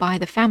let him buy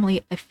the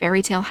family a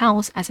fairy tale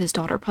house, as his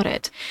daughter put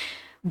it.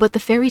 But the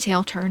fairy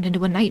tale turned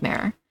into a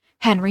nightmare.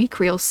 Henry,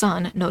 Creel's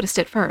son, noticed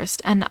it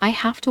first, and I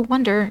have to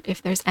wonder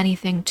if there's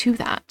anything to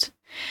that.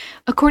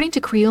 According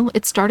to Creel,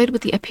 it started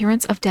with the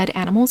appearance of dead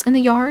animals in the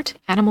yard,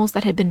 animals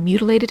that had been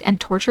mutilated and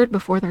tortured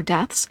before their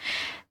deaths.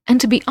 And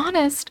to be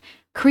honest,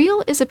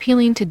 Creel is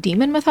appealing to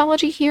demon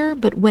mythology here,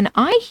 but when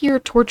I hear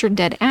tortured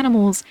dead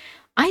animals,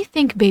 I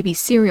think baby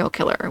serial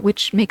killer,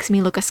 which makes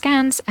me look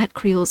askance at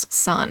Creel's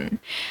son.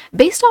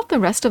 Based off the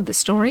rest of the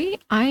story,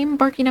 I'm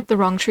barking up the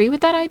wrong tree with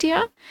that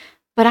idea.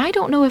 But I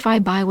don't know if I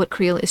buy what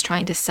Creel is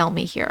trying to sell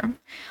me here.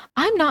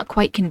 I'm not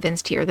quite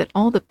convinced here that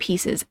all the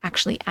pieces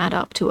actually add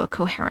up to a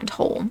coherent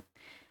whole.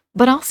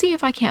 But I'll see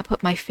if I can't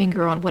put my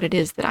finger on what it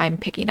is that I'm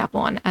picking up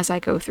on as I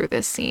go through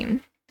this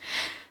scene.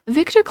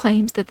 Victor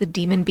claims that the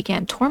demon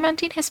began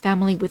tormenting his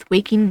family with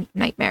waking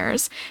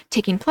nightmares,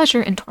 taking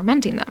pleasure in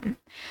tormenting them.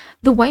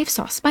 The wife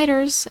saw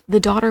spiders, the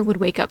daughter would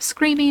wake up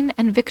screaming,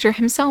 and Victor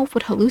himself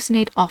would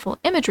hallucinate awful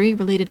imagery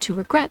related to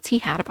regrets he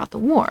had about the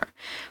war,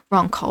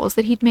 wrong calls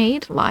that he'd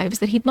made, lives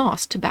that he'd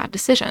lost to bad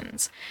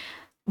decisions.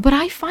 But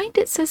I find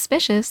it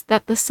suspicious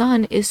that the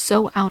son is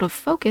so out of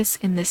focus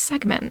in this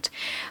segment.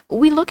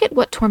 We look at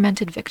what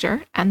tormented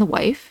Victor, and the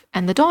wife,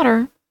 and the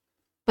daughter,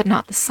 but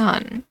not the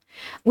son.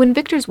 When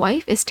Victor's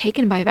wife is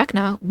taken by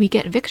Vecna, we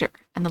get Victor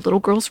and the little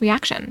girl's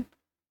reaction,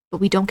 but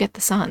we don't get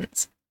the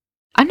son's.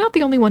 I'm not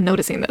the only one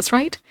noticing this,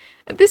 right?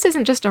 This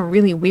isn't just a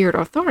really weird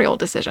authorial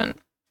decision,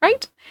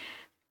 right?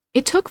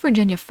 It took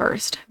Virginia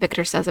first,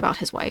 Victor says about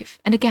his wife,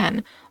 and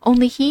again,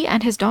 only he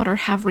and his daughter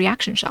have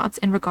reaction shots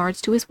in regards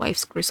to his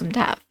wife's gruesome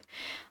death.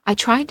 I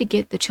tried to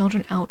get the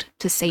children out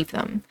to save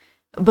them,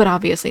 but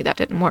obviously that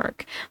didn't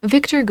work.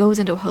 Victor goes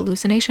into a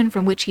hallucination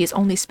from which he is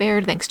only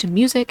spared thanks to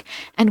music,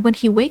 and when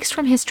he wakes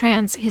from his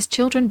trance, his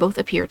children both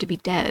appear to be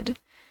dead.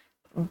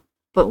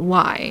 But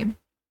why?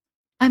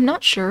 I'm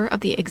not sure of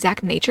the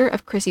exact nature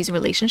of Chrissy's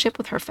relationship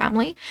with her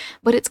family,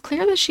 but it's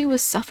clear that she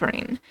was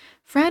suffering.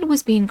 Fred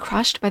was being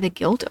crushed by the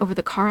guilt over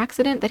the car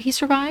accident that he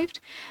survived.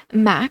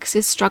 Max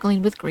is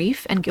struggling with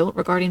grief and guilt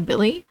regarding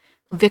Billy.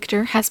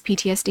 Victor has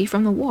PTSD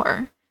from the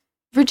war.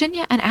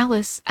 Virginia and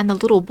Alice and the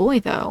little boy,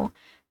 though,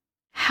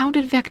 how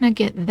did Vecna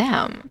get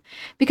them?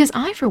 Because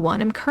I, for one,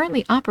 am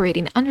currently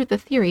operating under the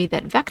theory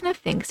that Vecna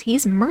thinks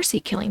he's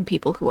mercy-killing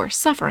people who are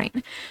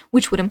suffering,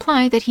 which would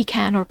imply that he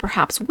can or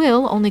perhaps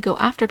will only go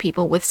after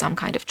people with some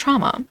kind of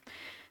trauma.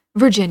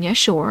 Virginia,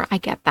 sure, I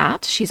get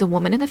that. She's a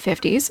woman in the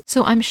 50s,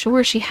 so I'm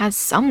sure she has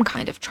some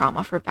kind of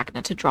trauma for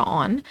Vecna to draw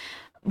on.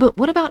 But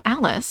what about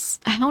Alice?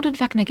 How did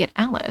Vecna get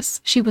Alice?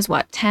 She was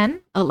what,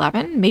 10,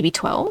 11, maybe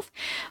 12?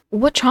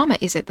 What trauma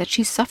is it that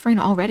she's suffering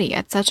already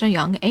at such a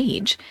young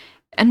age?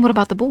 And what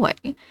about the boy?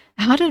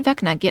 How did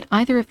Vecna get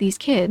either of these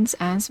kids,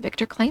 as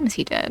Victor claims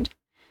he did?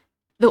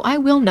 Though I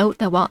will note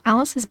that while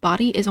Alice's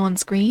body is on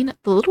screen,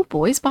 the little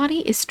boy's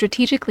body is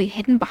strategically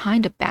hidden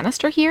behind a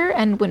banister here,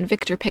 and when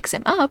Victor picks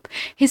him up,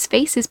 his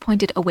face is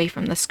pointed away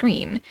from the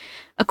screen.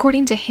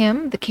 According to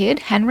him, the kid,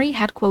 Henry,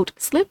 had, quote,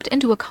 slipped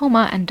into a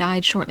coma and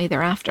died shortly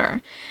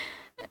thereafter.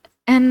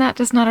 And that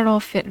does not at all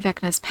fit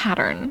Vecna's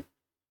pattern.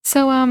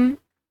 So,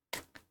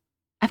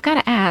 I've got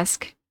to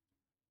ask,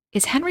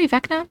 is Henry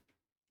Vecna?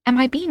 Am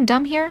I being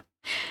dumb here?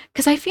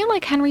 Because I feel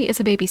like Henry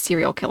is a baby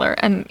serial killer,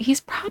 and he's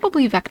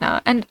probably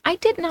Vecna, and I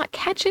did not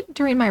catch it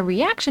during my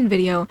reaction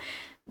video,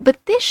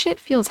 but this shit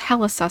feels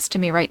hella sus to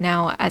me right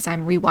now as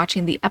I'm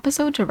rewatching the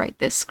episode to write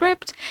this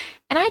script,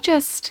 and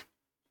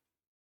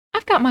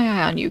I've got my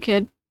eye on you,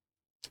 kid.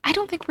 I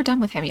don't think we're done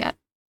with him yet.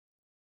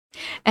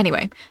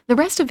 Anyway, the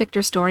rest of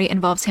Victor's story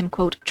involves him,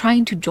 quote,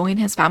 trying to join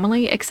his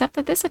family, except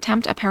that this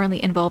attempt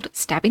apparently involved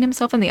stabbing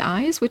himself in the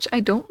eyes, which I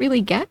don't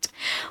really get.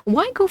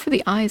 Why go for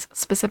the eyes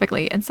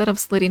specifically instead of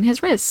slitting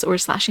his wrists or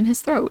slashing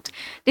his throat?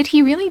 Did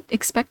he really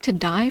expect to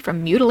die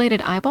from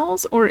mutilated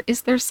eyeballs, or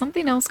is there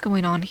something else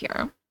going on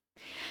here?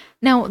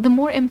 Now, the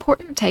more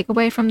important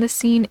takeaway from this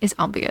scene is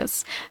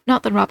obvious.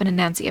 Not that Robin and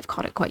Nancy have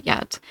caught it quite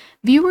yet.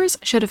 Viewers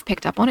should have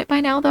picked up on it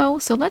by now, though,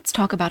 so let's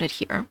talk about it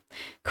here.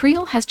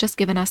 Creel has just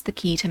given us the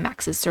key to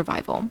Max's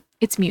survival.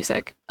 It's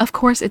music. Of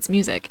course, it's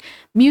music.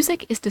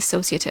 Music is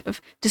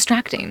dissociative,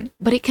 distracting,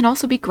 but it can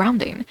also be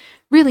grounding.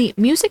 Really,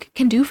 music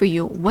can do for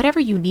you whatever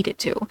you need it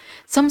to.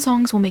 Some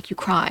songs will make you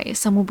cry,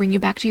 some will bring you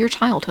back to your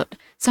childhood,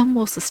 some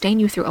will sustain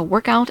you through a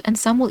workout, and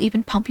some will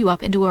even pump you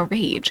up into a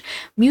rage.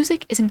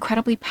 Music is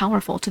incredibly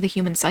powerful to the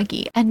human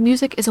psyche, and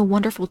music is a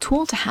wonderful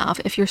tool to have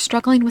if you're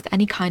struggling with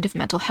any kind of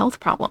mental health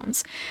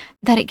problems.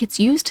 That it gets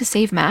used to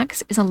save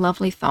Max is a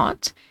lovely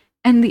thought.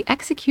 And the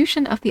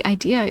execution of the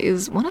idea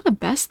is one of the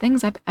best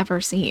things I've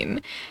ever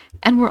seen.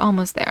 And we're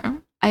almost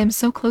there. I am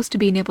so close to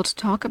being able to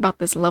talk about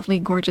this lovely,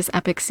 gorgeous,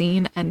 epic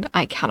scene, and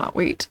I cannot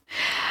wait.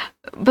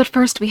 But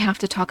first, we have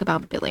to talk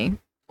about Billy.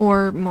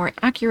 Or, more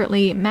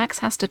accurately, Max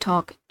has to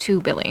talk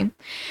to Billy.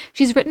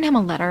 She's written him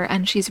a letter,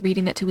 and she's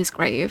reading it to his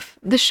grave.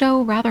 The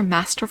show rather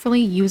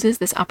masterfully uses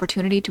this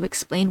opportunity to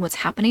explain what's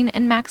happening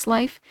in Max's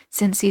life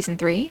since season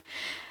 3.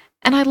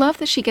 And I love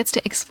that she gets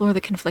to explore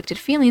the conflicted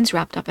feelings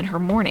wrapped up in her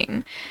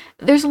mourning.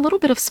 There's a little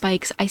bit of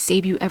Spike's "I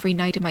save you every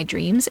night in my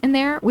dreams" in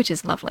there, which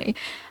is lovely.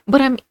 But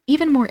I'm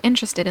even more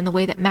interested in the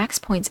way that Max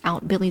points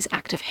out Billy's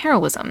act of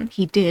heroism.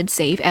 He did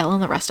save Elle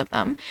and the rest of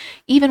them,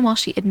 even while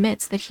she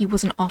admits that he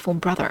was an awful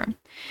brother.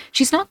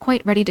 She's not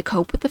quite ready to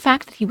cope with the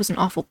fact that he was an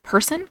awful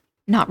person,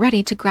 not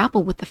ready to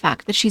grapple with the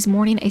fact that she's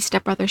mourning a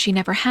stepbrother she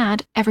never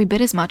had every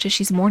bit as much as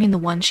she's mourning the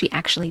one she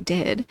actually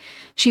did.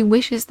 She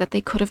wishes that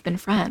they could have been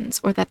friends,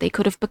 or that they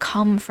could have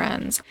become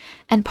friends.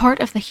 And part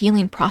of the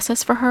healing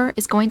process for her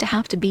is going to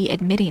have to be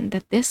admitting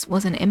that this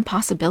was an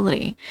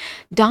impossibility.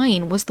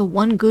 Dying was the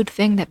one good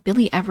thing that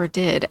Billy ever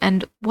did,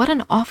 and what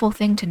an awful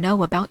thing to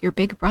know about your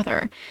big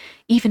brother,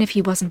 even if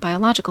he wasn't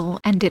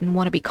biological and didn't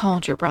want to be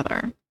called your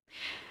brother.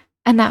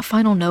 And that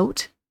final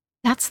note,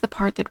 that's the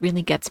part that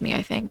really gets me,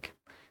 I think.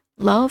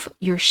 Love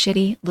your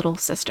shitty little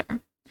sister.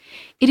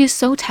 It is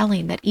so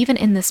telling that even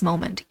in this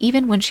moment,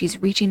 even when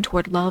she's reaching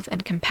toward love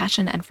and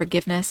compassion and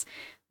forgiveness,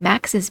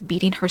 Max is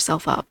beating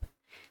herself up.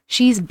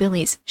 She's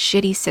Billy's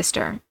shitty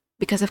sister,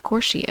 because of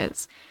course she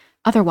is.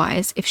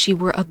 Otherwise, if she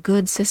were a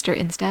good sister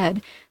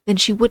instead, then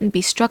she wouldn't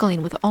be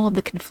struggling with all of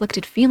the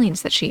conflicted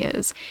feelings that she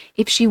is.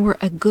 If she were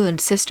a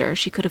good sister,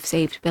 she could have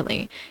saved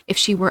Billy. If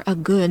she were a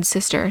good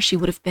sister, she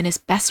would have been his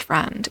best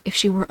friend. If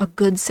she were a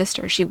good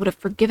sister, she would have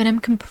forgiven him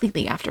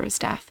completely after his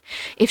death.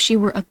 If she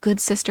were a good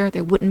sister,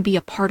 there wouldn't be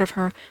a part of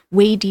her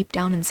way deep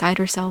down inside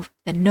herself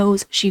that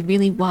knows she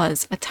really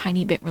was a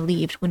tiny bit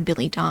relieved when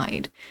Billy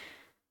died.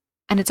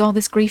 And it's all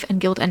this grief and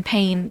guilt and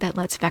pain that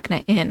lets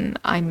Vecna in,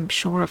 I'm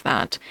sure of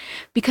that,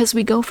 because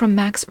we go from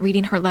Max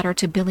reading her letter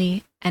to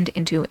Billy and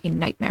into a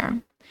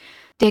nightmare.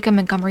 Dacre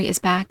Montgomery is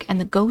back, and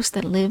the ghost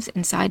that lives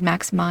inside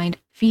Max's mind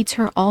feeds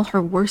her all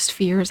her worst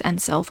fears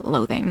and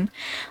self-loathing.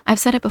 I've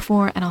said it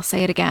before, and I'll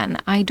say it again.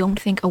 I don't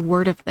think a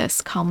word of this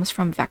comes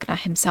from Vecna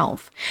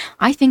himself.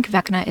 I think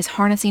Vecna is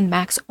harnessing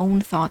Max's own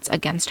thoughts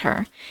against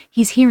her.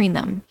 He's hearing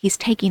them, he's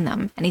taking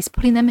them, and he's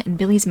putting them in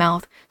Billy's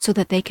mouth so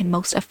that they can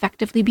most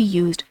effectively be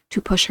used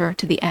to push her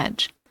to the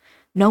edge.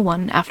 No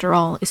one, after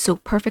all, is so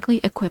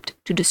perfectly equipped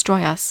to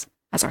destroy us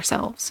as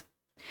ourselves.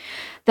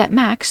 That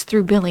Max,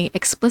 through Billy,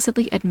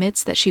 explicitly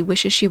admits that she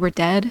wishes she were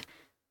dead,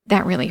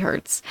 that really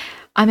hurts.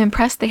 I'm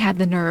impressed they had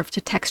the nerve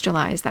to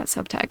textualize that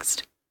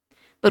subtext.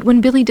 But when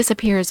Billy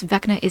disappears,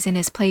 Vecna is in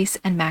his place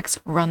and Max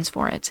runs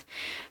for it.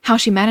 How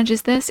she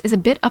manages this is a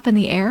bit up in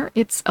the air.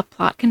 It's a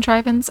plot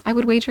contrivance, I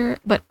would wager,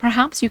 but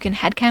perhaps you can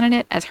headcanon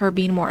it as her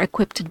being more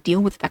equipped to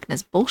deal with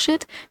Vecna's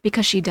bullshit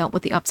because she dealt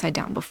with the Upside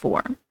Down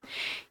before.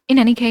 In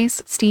any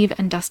case, Steve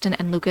and Dustin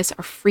and Lucas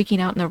are freaking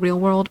out in the real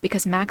world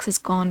because Max has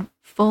gone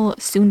full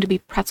soon-to-be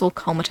pretzel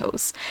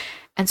comatose.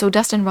 And so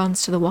Dustin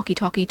runs to the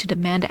walkie-talkie to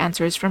demand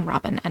answers from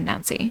Robin and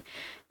Nancy,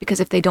 because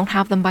if they don't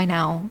have them by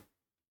now,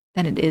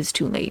 then it is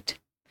too late.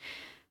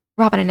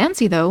 Robin and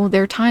Nancy, though,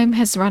 their time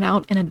has run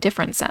out in a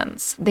different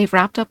sense. They've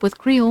wrapped up with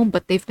Creel,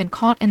 but they've been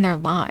caught in their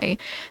lie.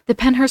 The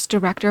Penhurst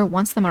director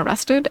wants them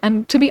arrested,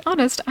 and to be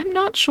honest, I'm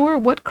not sure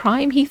what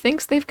crime he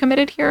thinks they've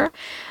committed here.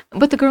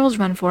 But the girls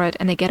run for it,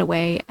 and they get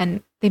away,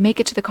 and they make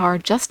it to the car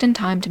just in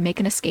time to make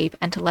an escape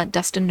and to let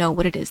Dustin know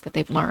what it is that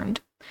they've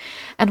learned.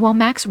 And while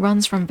Max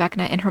runs from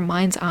Vecna in her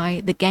mind's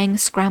eye, the gang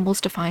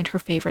scrambles to find her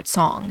favorite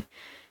song.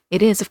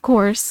 It is, of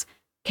course,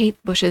 Kate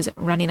Bush's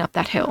Running Up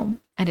That Hill,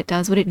 and it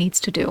does what it needs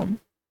to do.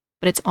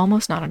 But it's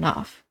almost not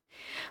enough.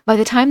 By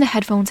the time the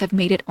headphones have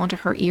made it onto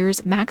her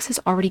ears, Max has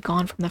already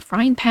gone from the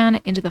frying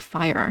pan into the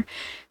fire.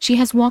 She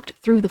has walked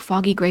through the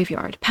foggy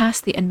graveyard,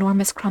 past the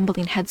enormous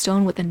crumbling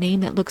headstone with a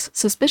name that looks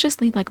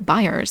suspiciously like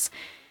Byers,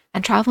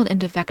 and traveled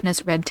into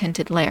Vecna's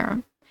red-tinted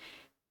lair.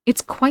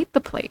 It's quite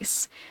the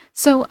place.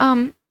 So,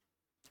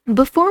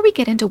 Before we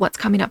get into what's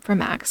coming up for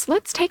Max,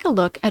 let's take a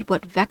look at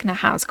what Vecna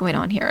has going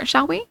on here,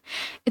 shall we?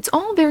 It's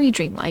all very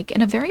dreamlike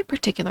in a very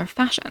particular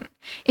fashion.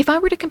 If I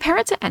were to compare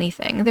it to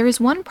anything, there is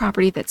one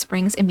property that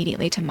springs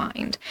immediately to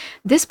mind.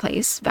 This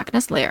place,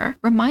 Vecna's lair,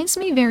 reminds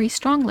me very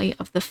strongly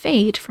of the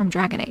Fade from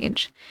Dragon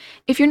Age.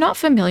 If you're not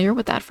familiar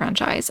with that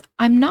franchise,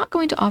 I'm not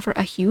going to offer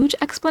a huge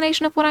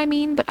explanation of what I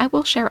mean, but I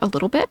will share a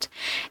little bit.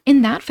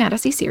 In that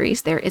fantasy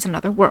series, there is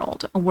another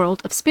world, a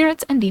world of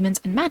spirits and demons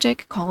and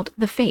magic called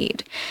the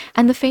Fade.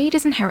 And the Fade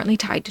is inherently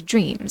tied to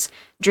dreams.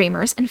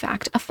 Dreamers, in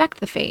fact, affect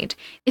the Fade.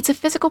 It's a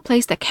physical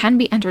place that can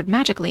be entered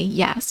magically,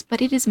 yes,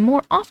 but it is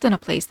more often a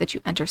place that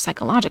you enter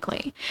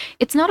psychologically.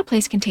 It's not a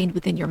place contained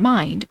within your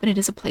mind, but it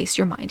is a place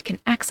your mind can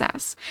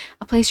access,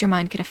 a place your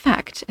mind can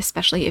affect,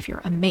 especially if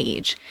you're a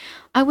mage.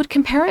 I would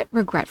compare it,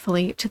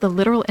 regretfully, to the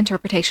literal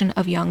interpretation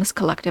of Jung's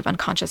collective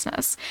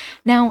unconsciousness.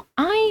 Now,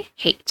 I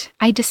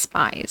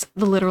despise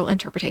the literal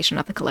interpretation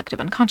of the collective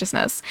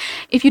unconsciousness.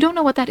 If you don't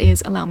know what that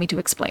is, allow me to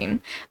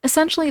explain.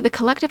 Essentially, the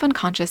collective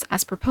unconscious,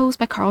 as proposed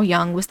by Carl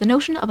Jung, was the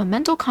notion of a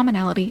mental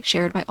commonality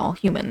shared by all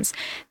humans.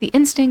 The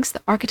instincts,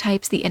 the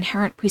archetypes, the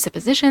inherent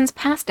presuppositions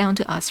passed down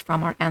to us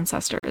from our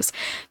ancestors.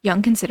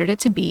 Jung considered it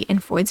to be in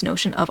Freud's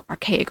notion of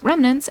archaic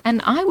remnants,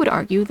 and I would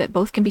argue that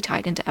both can be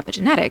tied into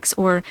epigenetics,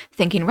 or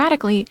thinking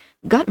radically,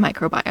 gut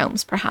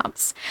microbiomes,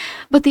 perhaps.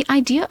 But the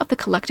idea of the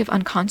collective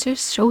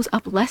unconscious shows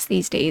up less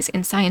these days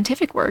in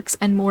scientific works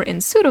and more in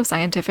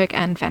pseudoscientific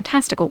and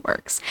fantastical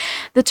works.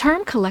 The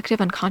term collective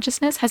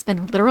unconsciousness has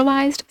been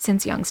literalized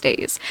since Jung's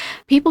days.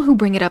 People who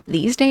bring it up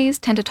these days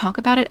tend to talk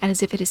about it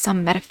as if it is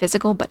some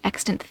metaphysical but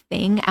extant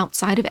thing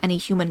outside of any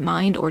human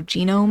mind or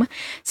genome,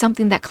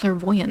 something that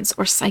clairvoyants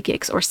or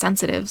psychics or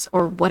sensitives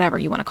or whatever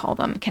you want to call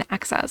them can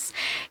access.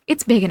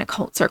 It's big in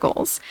occult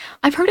circles.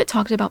 I've heard it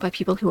talked about by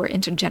people who are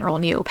into general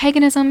neo-paganism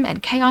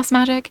and chaos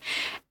magic.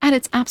 At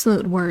its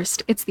absolute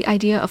worst, it's the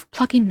idea of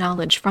plucking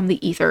knowledge from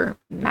the ether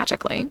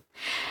magically.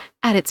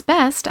 At its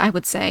best, I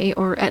would say,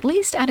 or at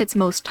least at its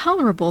most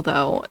tolerable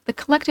though, the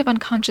collective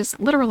unconscious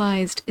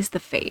literalized is the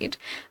Fade.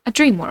 A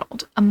dream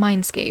world, a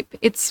mindscape.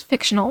 It's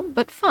fictional,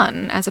 but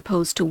fun, as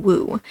opposed to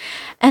woo.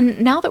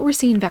 And now that we're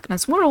seeing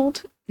Vecna's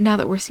world, now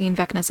that we're seeing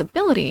Vecna's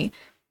ability,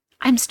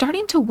 I'm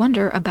starting to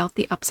wonder about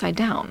the Upside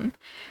Down.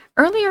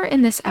 Earlier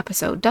in this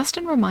episode,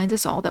 Dustin reminds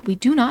us all that we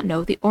do not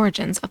know the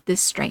origins of this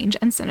strange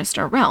and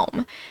sinister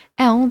realm.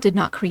 El did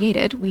not create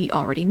it, we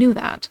already knew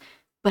that.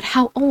 But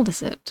how old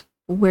is it?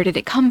 Where did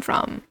it come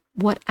from?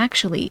 What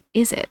actually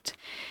is it?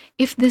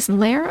 If this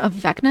lair of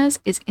Vecna's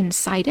is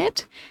inside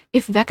it,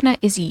 if Vecna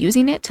is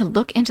using it to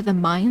look into the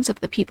minds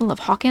of the people of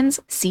Hawkins,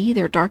 see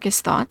their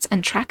darkest thoughts,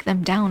 and track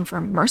them down for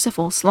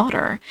merciful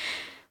slaughter,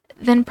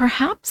 then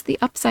perhaps the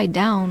Upside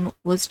Down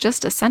was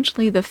just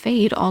essentially the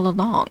Fade all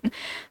along.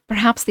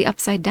 Perhaps the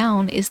Upside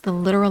Down is the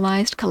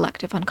literalized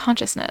collective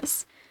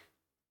unconsciousness.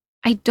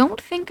 I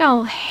don't think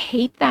I'll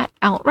hate that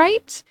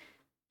outright,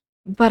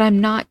 but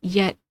I'm not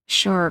yet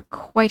sure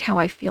quite how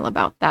I feel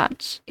about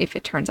that if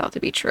it turns out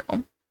to be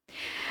true.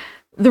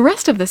 The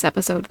rest of this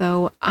episode,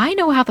 though, I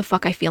know how the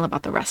fuck I feel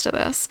about the rest of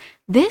this.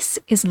 This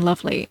is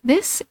lovely.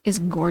 This is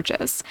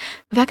gorgeous.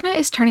 Vecna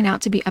is turning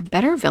out to be a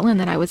better villain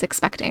than I was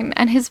expecting,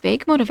 and his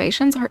vague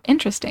motivations are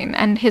interesting,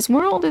 and his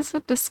world is a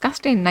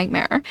disgusting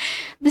nightmare.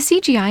 The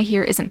CGI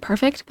here isn't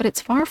perfect, but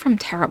it's far from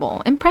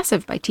terrible.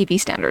 Impressive by TV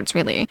standards,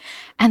 really.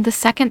 And the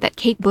second that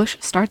Kate Bush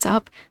starts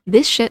up,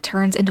 this shit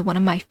turns into one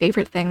of my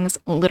favorite things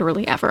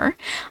literally ever.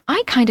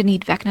 I kinda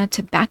need Vecna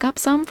to back up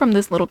some from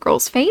this little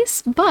girl's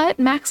face, but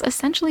Max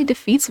essentially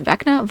defeats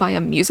Vecna via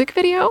music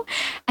video,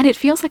 and it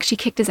feels like she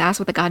kicked his ass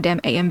with a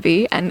goddamn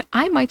AMV, and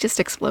I might just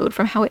explode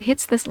from how it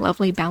hits this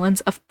lovely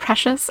balance of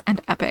precious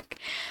and epic.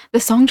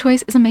 The song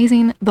choice is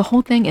amazing, the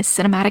whole thing is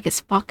cinematic as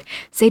fuck,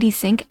 Sadie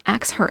Sink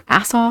acts her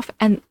ass off,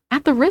 and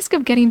at the risk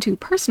of getting too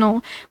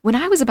personal, when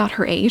I was about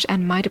her age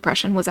and my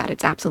depression was at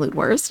its absolute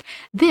worst,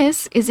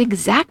 this is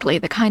exactly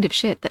the kind of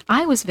shit that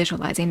I was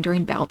visualizing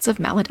during bouts of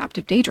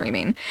maladaptive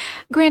daydreaming.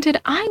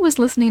 Granted, I was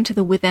listening to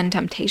the Within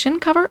Temptation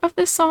cover of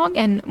this song,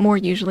 and more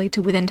usually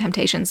to Within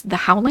Temptation's The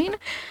Howling,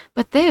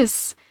 but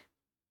this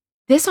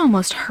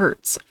almost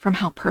hurts from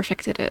how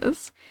perfect it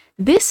is.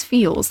 This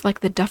feels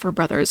like the Duffer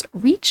Brothers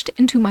reached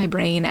into my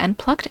brain and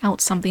plucked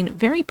out something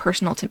very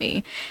personal to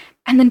me,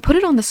 and then put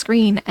it on the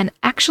screen and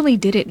actually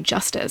did it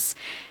justice.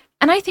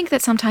 And I think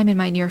that sometime in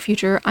my near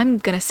future, I'm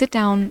gonna sit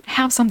down,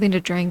 have something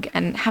to drink,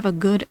 and have a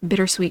good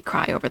bittersweet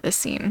cry over this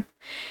scene.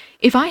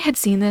 If I had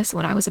seen this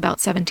when I was about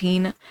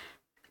 17,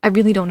 I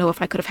really don't know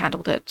if I could have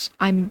handled it.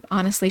 I'm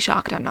honestly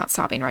shocked I'm not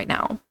sobbing right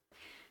now.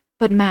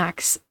 But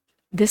Max,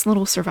 this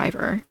little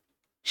survivor,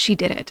 she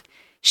did it.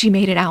 She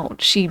made it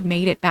out. She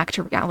made it back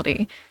to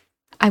reality.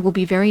 I will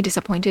be very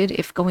disappointed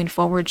if going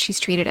forward she's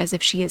treated as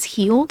if she is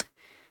healed,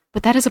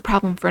 but that is a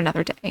problem for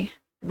another day.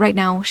 Right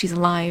now, she's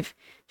alive,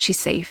 she's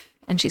safe,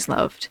 and she's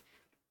loved.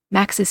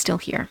 Max is still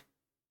here.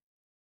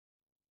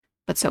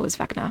 But so is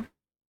Vecna.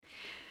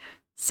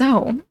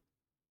 So,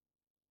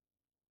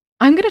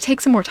 I'm going to take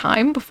some more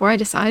time before I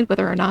decide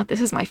whether or not this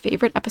is my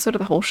favorite episode of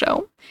the whole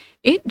show.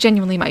 It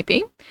genuinely might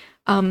be.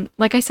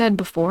 Like I said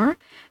before,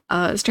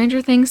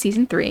 Stranger Things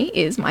Season 3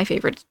 is my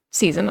favorite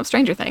season of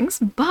Stranger Things,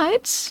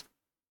 but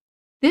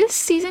this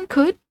season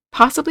could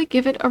possibly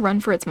give it a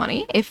run for its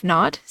money. If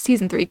not,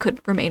 Season 3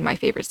 could remain my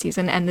favorite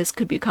season, and this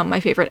could become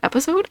my favorite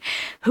episode.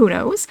 Who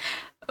knows?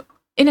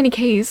 In any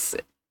case,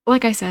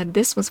 like I said,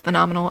 this was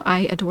phenomenal.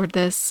 I adored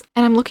this,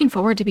 and I'm looking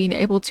forward to being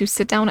able to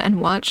sit down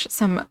and watch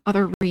some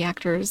other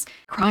reactors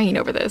crying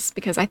over this,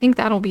 because I think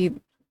that'll be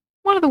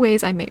one of the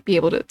ways I may be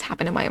able to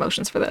tap into my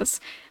emotions for this.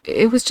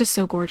 It was just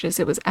so gorgeous.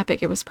 It was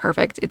epic. It was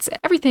perfect. It's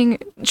everything.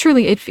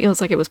 Truly, it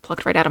feels like it was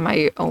plucked right out of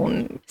my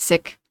own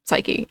sick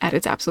psyche at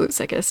its absolute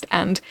sickest,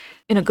 and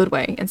in a good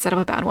way instead of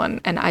a bad one.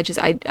 And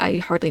I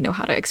hardly know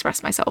how to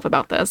express myself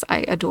about this. I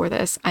adore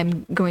this.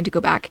 I'm going to go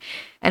back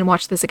and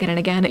watch this again and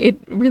again. It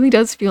really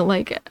does feel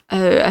like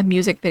a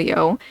music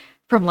video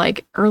from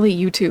like early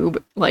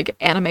YouTube, like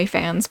anime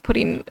fans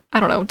putting, I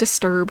don't know,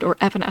 Disturbed or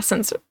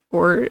Evanescence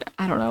or,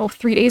 I don't know,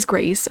 3 Days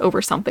Grace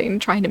over something,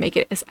 trying to make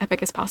it as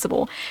epic as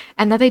possible.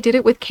 And that they did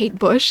it with Kate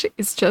Bush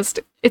is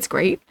just, it's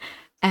great.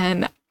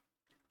 And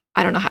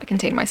I don't know how to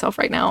contain myself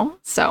right now.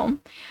 So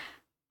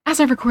as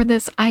I record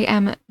this, I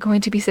am going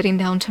to be sitting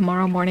down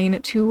tomorrow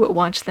morning to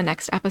watch the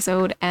next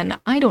episode. And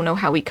I don't know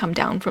how we come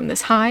down from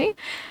this high,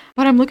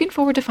 but I'm looking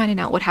forward to finding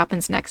out what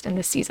happens next in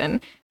this season.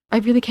 I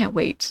really can't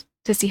wait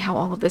to see how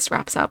all of this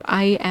wraps up.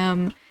 I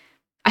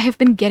have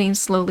been getting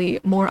slowly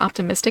more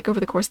optimistic over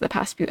the course of the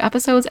past few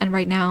episodes, and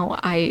right now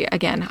I'm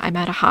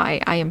at a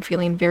high. I am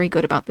feeling very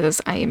good about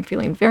this. I am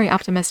feeling very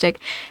optimistic,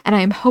 and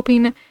I am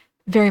hoping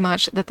very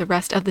much that the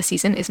rest of the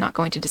season is not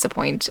going to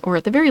disappoint, or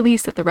at the very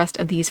least that the rest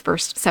of these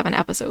first 7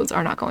 episodes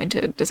are not going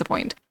to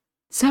disappoint.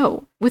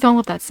 So, with all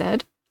of that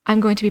said, I'm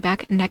going to be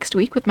back next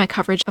week with my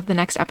coverage of the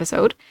next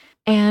episode,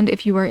 and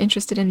if you are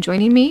interested in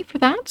joining me for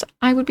that,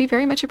 I would be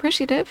very much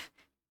appreciative.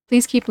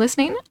 Please keep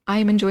listening. I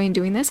am enjoying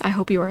doing this. I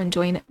hope you are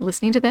enjoying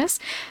listening to this.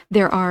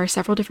 There are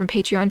several different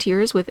Patreon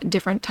tiers with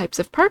different types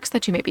of perks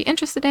that you may be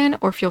interested in,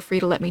 or feel free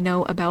to let me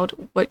know about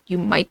what you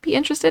might be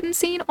interested in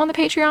seeing on the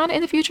Patreon in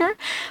the future.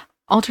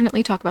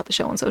 Alternately talk about the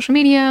show on social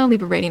media,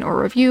 leave a rating or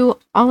a review,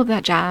 all of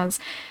that jazz.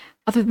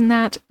 Other than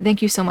that,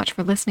 thank you so much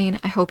for listening.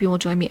 I hope you will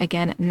join me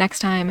again next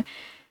time.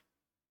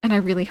 And I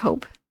really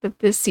hope that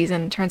this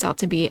season turns out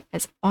to be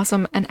as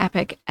awesome and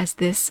epic as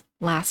this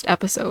last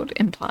episode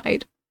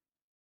implied.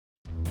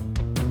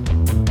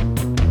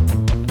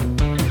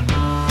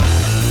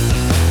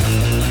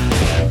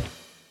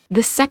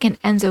 The second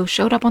Enzo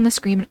showed up on the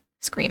screen.